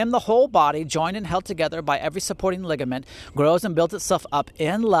 From him the whole body, joined and held together by every supporting ligament, grows and builds itself up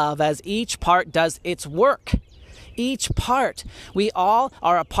in love as each part does its work. Each part. We all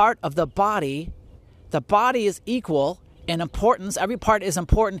are a part of the body. The body is equal in importance. Every part is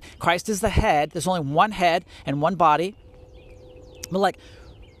important. Christ is the head. There's only one head and one body. But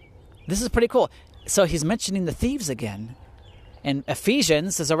this is pretty cool. So he's mentioning the thieves again. And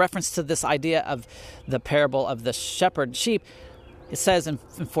Ephesians is a reference to this idea of the parable of the shepherd and sheep. It says in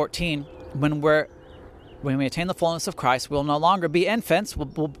 14, when we attain the fullness of Christ, we'll no longer be infants. We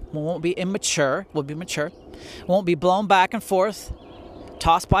won't be immature. We'll be mature. We won't be blown back and forth,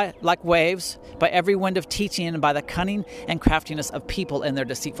 tossed by like waves, by every wind of teaching and by the cunning and craftiness of people and their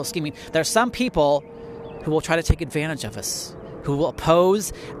deceitful scheming. There are some people who will try to take advantage of us, who will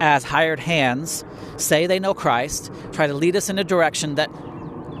pose as hired hands, say they know Christ, try to lead us in a direction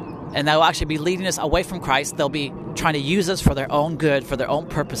and they'll actually be leading us away from Christ. They'll be trying to use us for their own good, for their own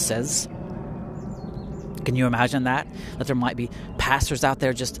purposes. Can you imagine that? That there might be pastors out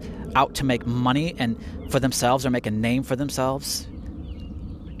there just out to make money and for themselves, or make a name for themselves,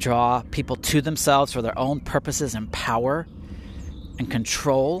 draw people to themselves for their own purposes and power and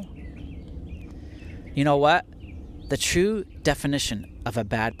control. You know what? The true definition of a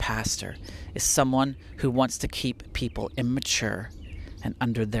bad pastor is someone who wants to keep people immature and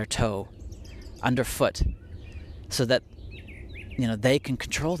under their toe, underfoot, so that they can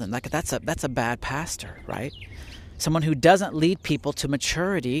control them. Like that's a bad pastor, right? Someone who doesn't lead people to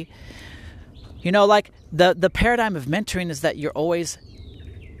maturity. Like the paradigm of mentoring is that you're always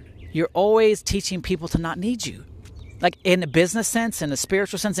teaching people to not need you. Like in a business sense, in a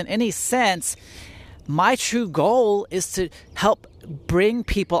spiritual sense, in any sense, my true goal is to help bring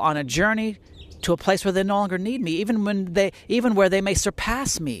people on a journey to a place where they no longer need me, even where they may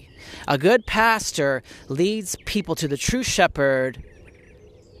surpass me. A good pastor leads people to the true shepherd,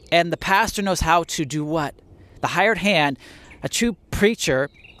 and the pastor knows how to do what? The hired hand, a true preacher,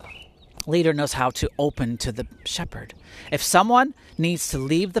 leader knows how to open to the shepherd. If someone needs to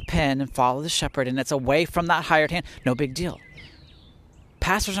leave the pen and follow the shepherd, and it's away from that hired hand, no big deal.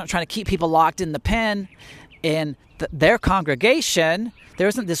 Pastors aren't trying to keep people locked in the pen in their congregation. There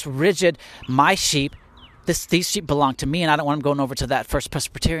isn't this rigid, my sheep, these sheep belong to me, and I don't want them going over to that First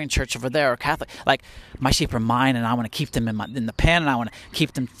Presbyterian church over there or Catholic. Like, my sheep are mine, and I want to keep them in the pen, and I want to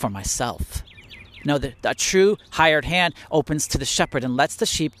keep them for myself. No, a true hired hand opens to the shepherd and lets the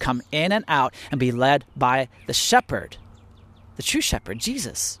sheep come in and out and be led by the shepherd, the true shepherd,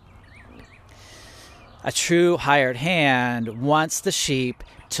 Jesus. A true hired hand wants the sheep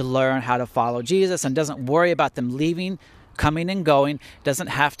to learn how to follow Jesus and doesn't worry about them leaving, coming and going, doesn't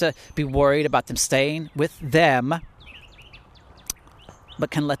have to be worried about them staying with them, but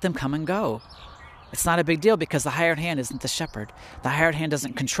can let them come and go. It's not a big deal because the hired hand isn't the shepherd. The hired hand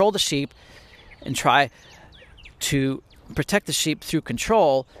doesn't control the sheep and try to protect the sheep through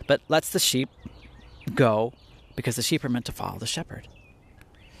control, but lets the sheep go because the sheep are meant to follow the shepherd.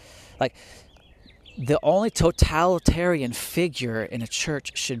 Like, the only totalitarian figure in a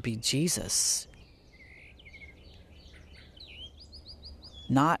church should be Jesus,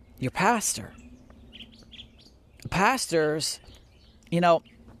 not your pastor. Pastors, I'm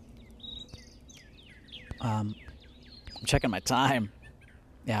checking my time.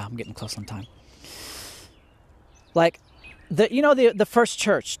 Yeah, I'm getting close on time. Like, the first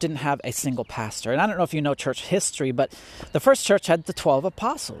church didn't have a single pastor. And I don't know if you know church history, but the first church had the 12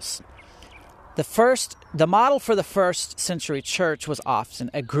 apostles. The model for the first century church was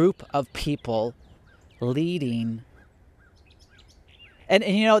often a group of people leading. And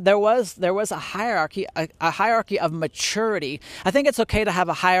there was a hierarchy, a hierarchy of maturity. I think it's okay to have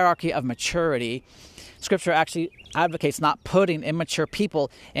a hierarchy of maturity. Scripture actually advocates not putting immature people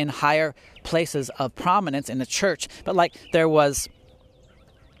in higher places of prominence in the church. But like, there was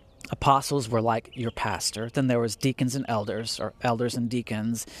apostles were like your pastor. Then there was deacons and elders, or elders and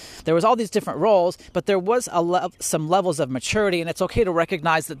deacons. There was all these different roles, but there was some levels of maturity, and it's okay to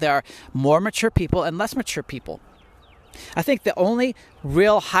recognize that there are more mature people and less mature people. I think the only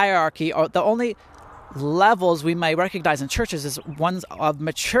real hierarchy, or the only levels we may recognize in churches, is ones of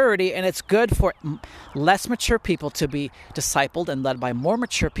maturity, and it's good for less mature people to be discipled and led by more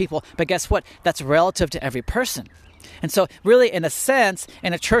mature people. But guess what? That's relative to every person. And so really, in a sense,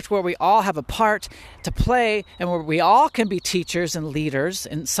 in a church where we all have a part to play and where we all can be teachers and leaders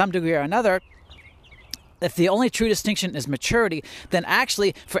in some degree or another, if the only true distinction is maturity, then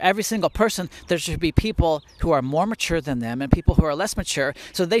actually for every single person, there should be people who are more mature than them and people who are less mature.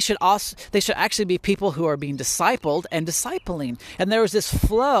 So they should actually be people who are being discipled and discipling. And there was this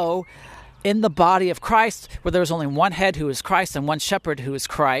flow in the body of Christ where there was only one head who is Christ and one shepherd who is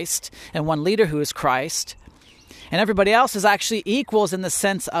Christ and one leader who is Christ. And everybody else is actually equals in the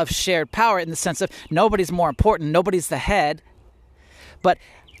sense of shared power, in the sense of nobody's more important, nobody's the head. But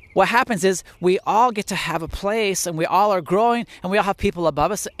what happens is we all get to have a place, and we all are growing, and we all have people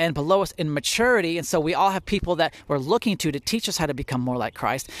above us and below us in maturity. And so we all have people that we're looking to teach us how to become more like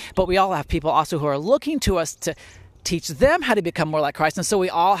Christ. But we all have people also who are looking to us to teach them how to become more like Christ. And so we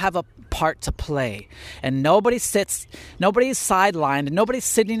all have a part to play. And nobody's sidelined, and nobody's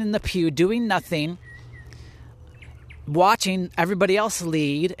sitting in the pew doing nothing, watching everybody else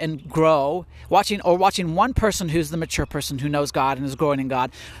lead and grow, watching one person who's the mature person who knows God and is growing in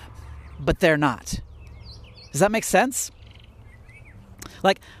God, but they're not. Does that make sense?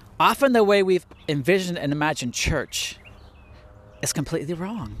 Like, often the way we've envisioned and imagined church is completely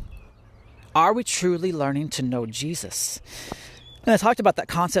wrong. Are we truly learning to know Jesus? And I talked about that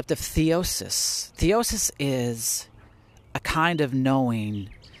concept of theosis. Theosis is a kind of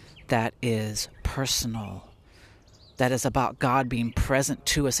knowing that is personal, that is about God being present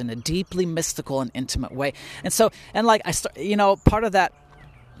to us in a deeply mystical and intimate way. And so, and like part of that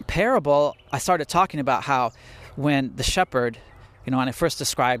parable, I started talking about how when the shepherd, when I first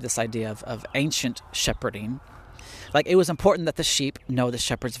described this idea of ancient shepherding, like it was important that the sheep know the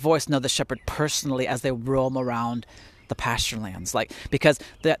shepherd's voice, know the shepherd personally as they roam around the pasture lands, because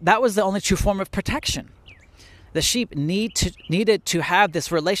that was the only true form of protection. The sheep needed to have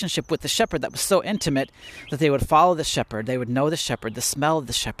this relationship with the shepherd that was so intimate that they would follow the shepherd, they would know the shepherd, the smell of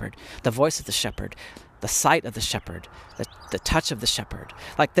the shepherd, the voice of the shepherd, the sight of the shepherd, the touch of the shepherd.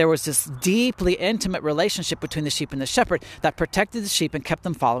 Like there was this deeply intimate relationship between the sheep and the shepherd that protected the sheep and kept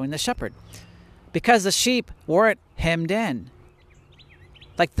them following the shepherd. Because the sheep weren't hemmed in.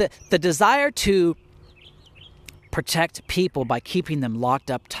 Like the desire to protect people by keeping them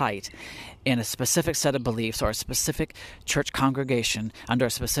locked up tight in a specific set of beliefs or a specific church congregation under a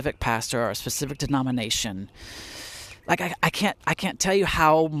specific pastor or a specific denomination. Like I can't tell you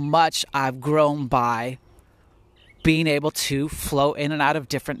how much I've grown by being able to flow in and out of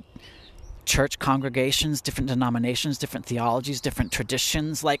different church congregations, different denominations, different theologies, different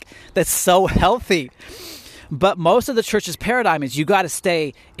traditions. Like that's so healthy. But most of the church's paradigm is you got to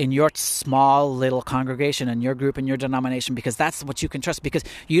stay in your small little congregation and your group and your denomination because that's what you can trust, because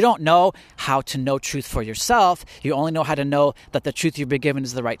you don't know how to know truth for yourself. You only know how to know that the truth you've been given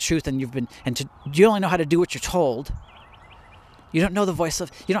is the right truth, and you only know how to do what you're told. You don't know the voice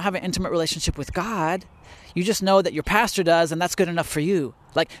you don't have an intimate relationship with God. You just know that your pastor does, and that's good enough for you.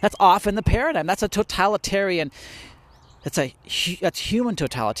 Like that's often the paradigm. That's a totalitarian, that's human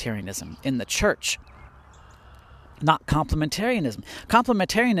totalitarianism in the church. Not complementarianism.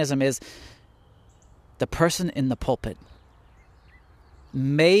 Complementarianism is the person in the pulpit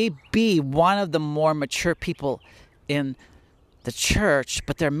may be one of the more mature people in the church,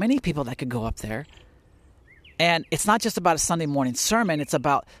 but there are many people that could go up there. And it's not just about a Sunday morning sermon. It's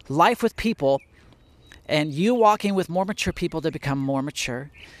about life with people and you walking with more mature people to become more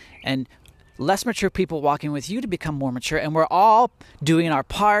mature, and less mature people walking with you to become more mature, and we're all doing our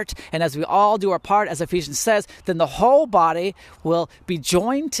part. And as we all do our part, as Ephesians says, then the whole body will be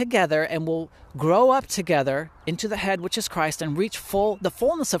joined together and will grow up together into the head, which is Christ, and reach the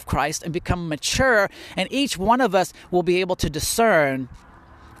fullness of Christ and become mature. And each one of us will be able to discern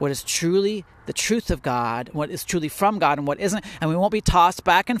what is truly the truth of God, what is truly from God, and what isn't. And we won't be tossed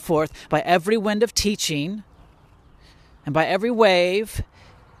back and forth by every wind of teaching and by every wave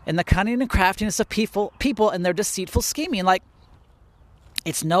and the cunning and craftiness of people and their deceitful scheming. Like,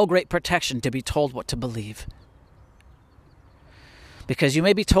 it's no great protection to be told what to believe. Because you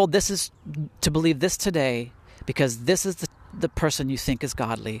may be told this is to believe this today because this is the person you think is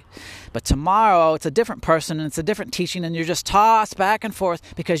godly. But tomorrow it's a different person and it's a different teaching, and you're just tossed back and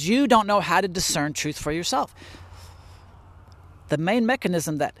forth because you don't know how to discern truth for yourself. The main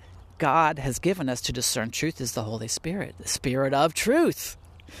mechanism that God has given us to discern truth is the Holy Spirit, the Spirit of truth.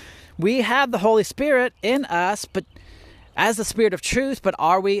 We have the Holy Spirit in us, but as the Spirit of truth, but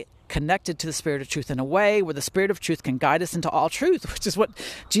are we connected to the Spirit of truth in a way where the Spirit of truth can guide us into all truth, which is what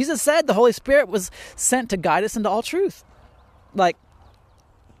Jesus said. The Holy Spirit was sent to guide us into all truth. Like,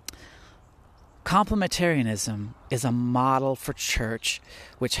 complementarianism is a model for church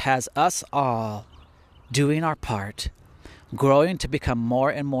which has us all doing our part, growing to become more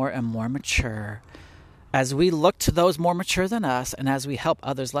and more and more mature as we look to those more mature than us, and as we help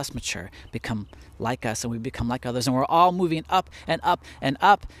others less mature become like us, and we become like others, and we're all moving up and up and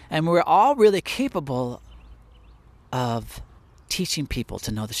up, and we're all really capable of teaching people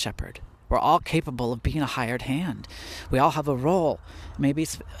to know the shepherd. We're all capable of being a hired hand. We all have a role. Maybe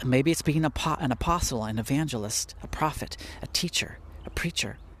it's being an apostle, an evangelist, a prophet, a teacher, a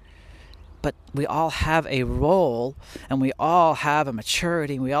preacher. But we all have a role, and we all have a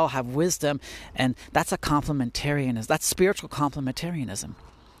maturity, and we all have wisdom, and that's a complementarianism. That's spiritual complementarianism.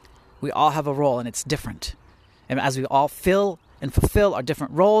 We all have a role, and it's different. And as we all fill and fulfill our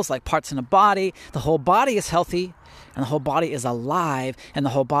different roles, like parts in a body, the whole body is healthy, and the whole body is alive, and the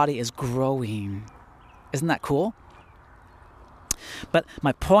whole body is growing. Isn't that cool? But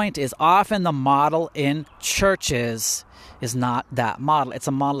my point is, often the model in churches is not that model. It's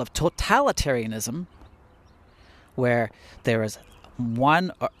a model of totalitarianism where there is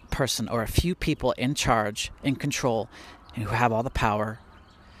one person or a few people in charge, in control, and who have all the power,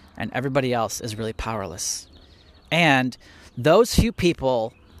 and everybody else is really powerless. And those few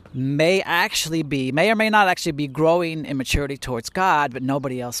people may or may not actually be growing in maturity towards God, but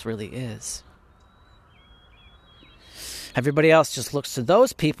nobody else really is. Everybody else just looks to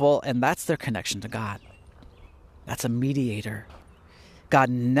those people, and that's their connection to God. That's a mediator. God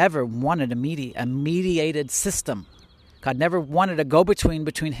never wanted a mediated system. God never wanted a go-between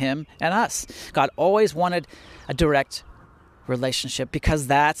between him and us. God always wanted a direct relationship because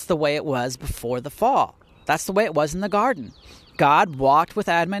that's the way it was before the fall. That's the way it was in the garden. God walked with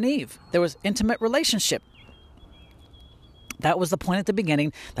Adam and Eve. There was intimate relationship. That was the point at the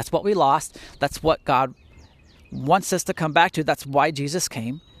beginning. That's what we lost. That's what God wants us to come back to. That's why Jesus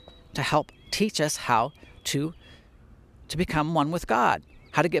came, to help teach us how to become one with God,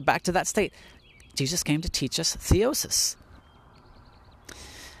 how to get back to that state. Jesus came to teach us theosis.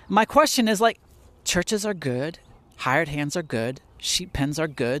 My question is, like, churches are good, hired hands are good, sheep pens are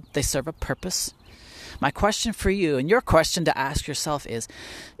good, they serve a purpose. My question for you, and your question to ask yourself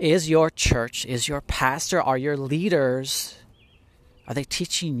is your church, is your pastor, are your leaders, are they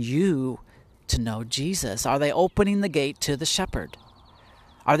teaching you to know Jesus? Are they opening the gate to the shepherd?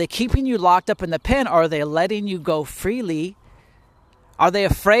 Are they keeping you locked up in the pen, or are they letting you go freely? Are they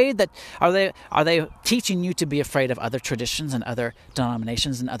afraid that, are they teaching you to be afraid of other traditions and other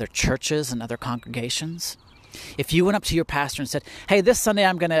denominations and other churches and other congregations? If you went up to your pastor and said, hey, this Sunday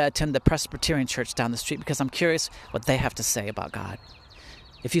I'm going to attend the Presbyterian church down the street because I'm curious what they have to say about God.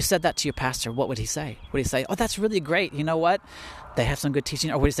 If you said that to your pastor, what would he say? Would he say, oh, that's really great. You know what? They have some good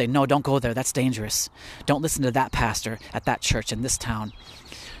teaching. Or would he say, no, don't go there. That's dangerous. Don't listen to that pastor at that church in this town.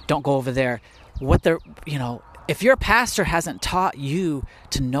 Don't go over there. If your pastor hasn't taught you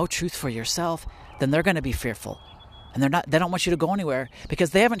to know truth for yourself, then they're going to be fearful. And they don't want you to go anywhere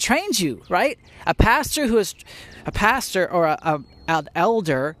because they haven't trained you, right? A pastor or an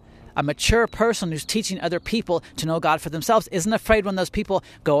elder, a mature person who's teaching other people to know God for themselves, isn't afraid when those people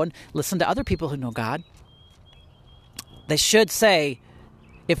go and listen to other people who know God. They should say,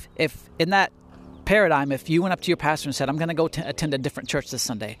 if in that paradigm, if you went up to your pastor and said, I'm going to go attend a different church this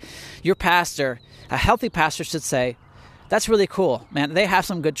Sunday, your pastor, a healthy pastor, should say, that's really cool, man. They have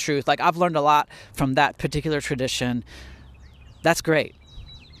some good truth. Like, I've learned a lot from that particular tradition. That's great.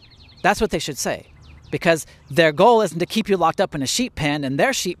 That's what they should say. Because their goal isn't to keep you locked up in a sheep pen and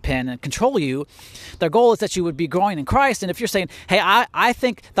their sheep pen and control you. Their goal is that you would be growing in Christ. And if you're saying, hey, I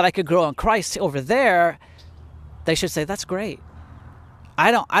think that I could grow in Christ over there, they should say, that's great.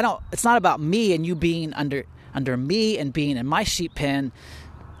 It's not about me and you being under me and being in my sheep pen.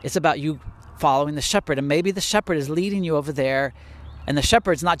 It's about you following the shepherd. And maybe the shepherd is leading you over there, and the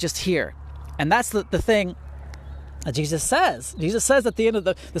shepherd's not just here. And that's the thing that Jesus says. Jesus says at the end of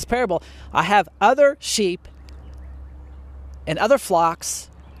this parable, I have other sheep and other flocks,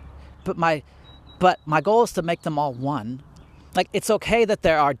 but my goal is to make them all one. Like, it's okay that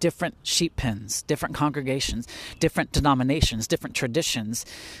there are different sheep pens, different congregations, different denominations, different traditions.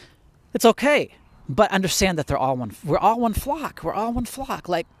 It's okay. But understand that they're all one. We're all one flock. We're all one flock.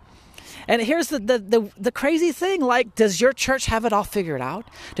 Like, and here's the crazy thing. Like, does your church have it all figured out?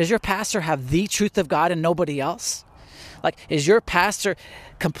 Does your pastor have the truth of God and nobody else? Like, is your pastor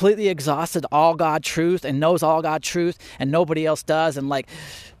completely exhausted all God truth and knows all God truth and nobody else does? And like,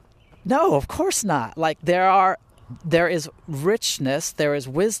 no, of course not. Like, there is richness, there is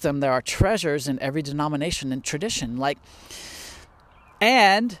wisdom, there are treasures in every denomination and tradition. Like,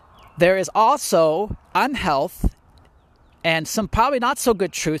 and there is also unhealth and some probably not so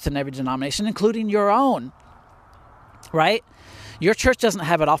good truth in every denomination, including your own, right? Your church doesn't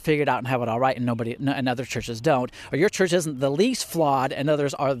have it all figured out and have it all right, and other churches don't. Or your church isn't the least flawed and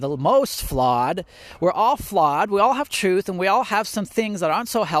others are the most flawed. We're all flawed. We all have truth, and we all have some things that aren't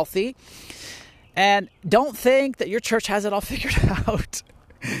so healthy. And don't think that your church has it all figured out,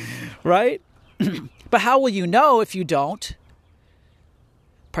 right? But how will you know if you don't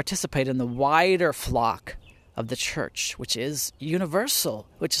participate in the wider flock of the church, which is universal,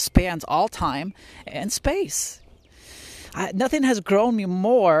 which spans all time and space? Nothing has grown me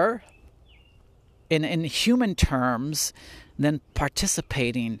more in human terms than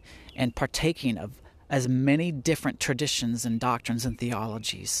participating and partaking of as many different traditions and doctrines and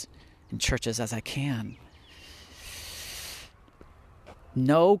theologies in churches as I can.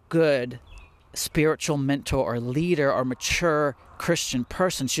 No good spiritual mentor or leader or mature Christian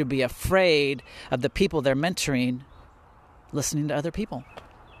person should be afraid of the people they're mentoring listening to other people.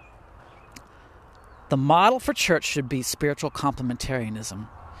 The model for church should be spiritual complementarianism,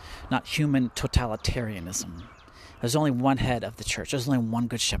 not human totalitarianism. There's only one head of the church. There's only one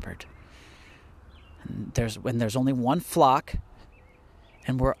good shepherd. And there's only one flock,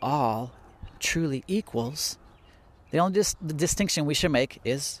 and we're all truly equals. The only distinction we should make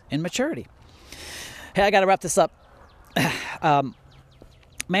is in maturity. Hey, I got to wrap this up.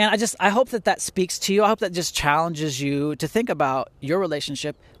 man, I hope that speaks to you. I hope that just challenges you to think about your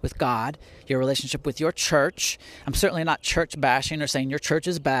relationship with God, your relationship with your church. I'm certainly not church bashing or saying your church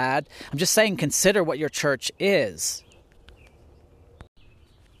is bad. I'm just saying consider what your church is.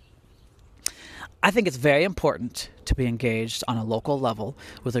 I think it's very important to be engaged on a local level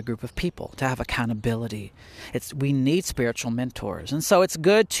with a group of people, to have accountability. We need spiritual mentors. And so it's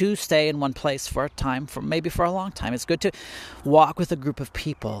good to stay in one place for a time, maybe for a long time. It's good to walk with a group of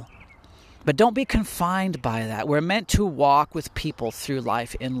people. But don't be confined by that. We're meant to walk with people through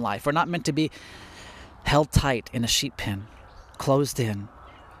life, in life. We're not meant to be held tight in a sheep pen, closed in,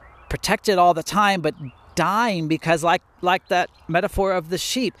 protected all the time, but dying because like that metaphor of the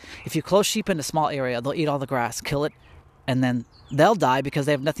sheep, if you close sheep in a small area, they'll eat all the grass, kill it, and then they'll die because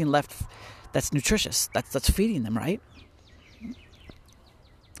they have nothing left that's nutritious, that's feeding them, right?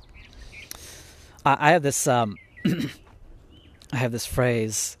 I have this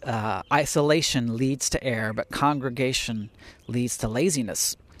phrase, isolation leads to error, but congregation leads to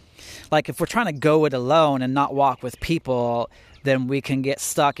laziness. Like if we're trying to go it alone and not walk with people, then we can get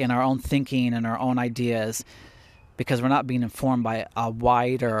stuck in our own thinking and our own ideas because we're not being informed by a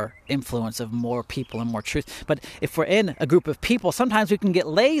wider influence of more people and more truth. But if we're in a group of people, sometimes we can get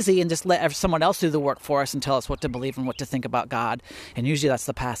lazy and just let someone else do the work for us and tell us what to believe and what to think about God. And usually that's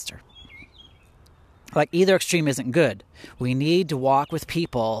the pastor. Like either extreme isn't good. We need to walk with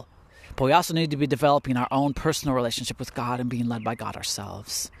people, but we also need to be developing our own personal relationship with God and being led by God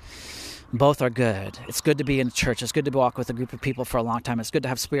ourselves. Both are good. It's good to be in a church. It's good to walk with a group of people for a long time. It's good to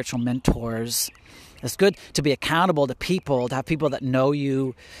have spiritual mentors. It's good to be accountable to people, to have people that know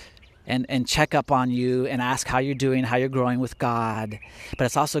you and check up on you and ask how you're doing, how you're growing with God. But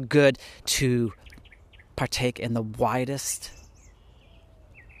it's also good to partake in the widest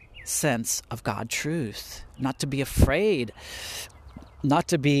sense of God truth, not to be afraid, not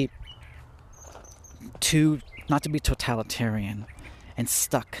to be totalitarian and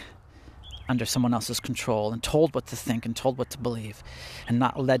stuck under someone else's control and told what to think and told what to believe and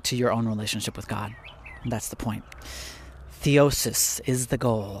not led to your own relationship with God. And that's the point. Theosis is the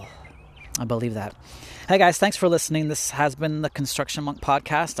goal. I believe that. Hey guys, thanks for listening. This has been the Construction Monk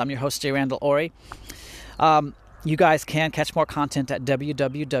Podcast. I'm your host, J. Randall Orey. You guys can catch more content at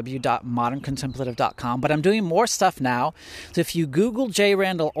www.moderncontemplative.com, but I'm doing more stuff now. So if you Google J.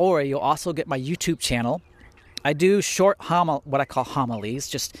 Randall Orey, you'll also get my YouTube channel. I do short what I call homilies,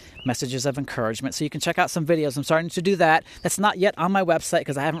 just messages of encouragement. So you can check out some videos. I'm starting to do that. That's not yet on my website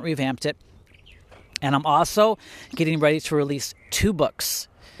because I haven't revamped it. And I'm also getting ready to release 2 books.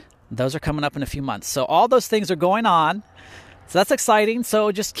 Those are coming up in a few months. So all those things are going on. So that's exciting.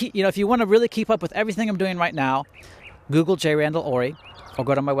 So just keep, if you want to really keep up with everything I'm doing right now, Google J. Randall Orey or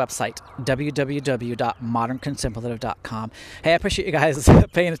go to my website, www.moderncontemplative.com. Hey, I appreciate you guys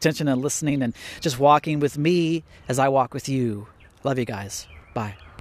paying attention and listening and just walking with me as I walk with you. Love you guys. Bye.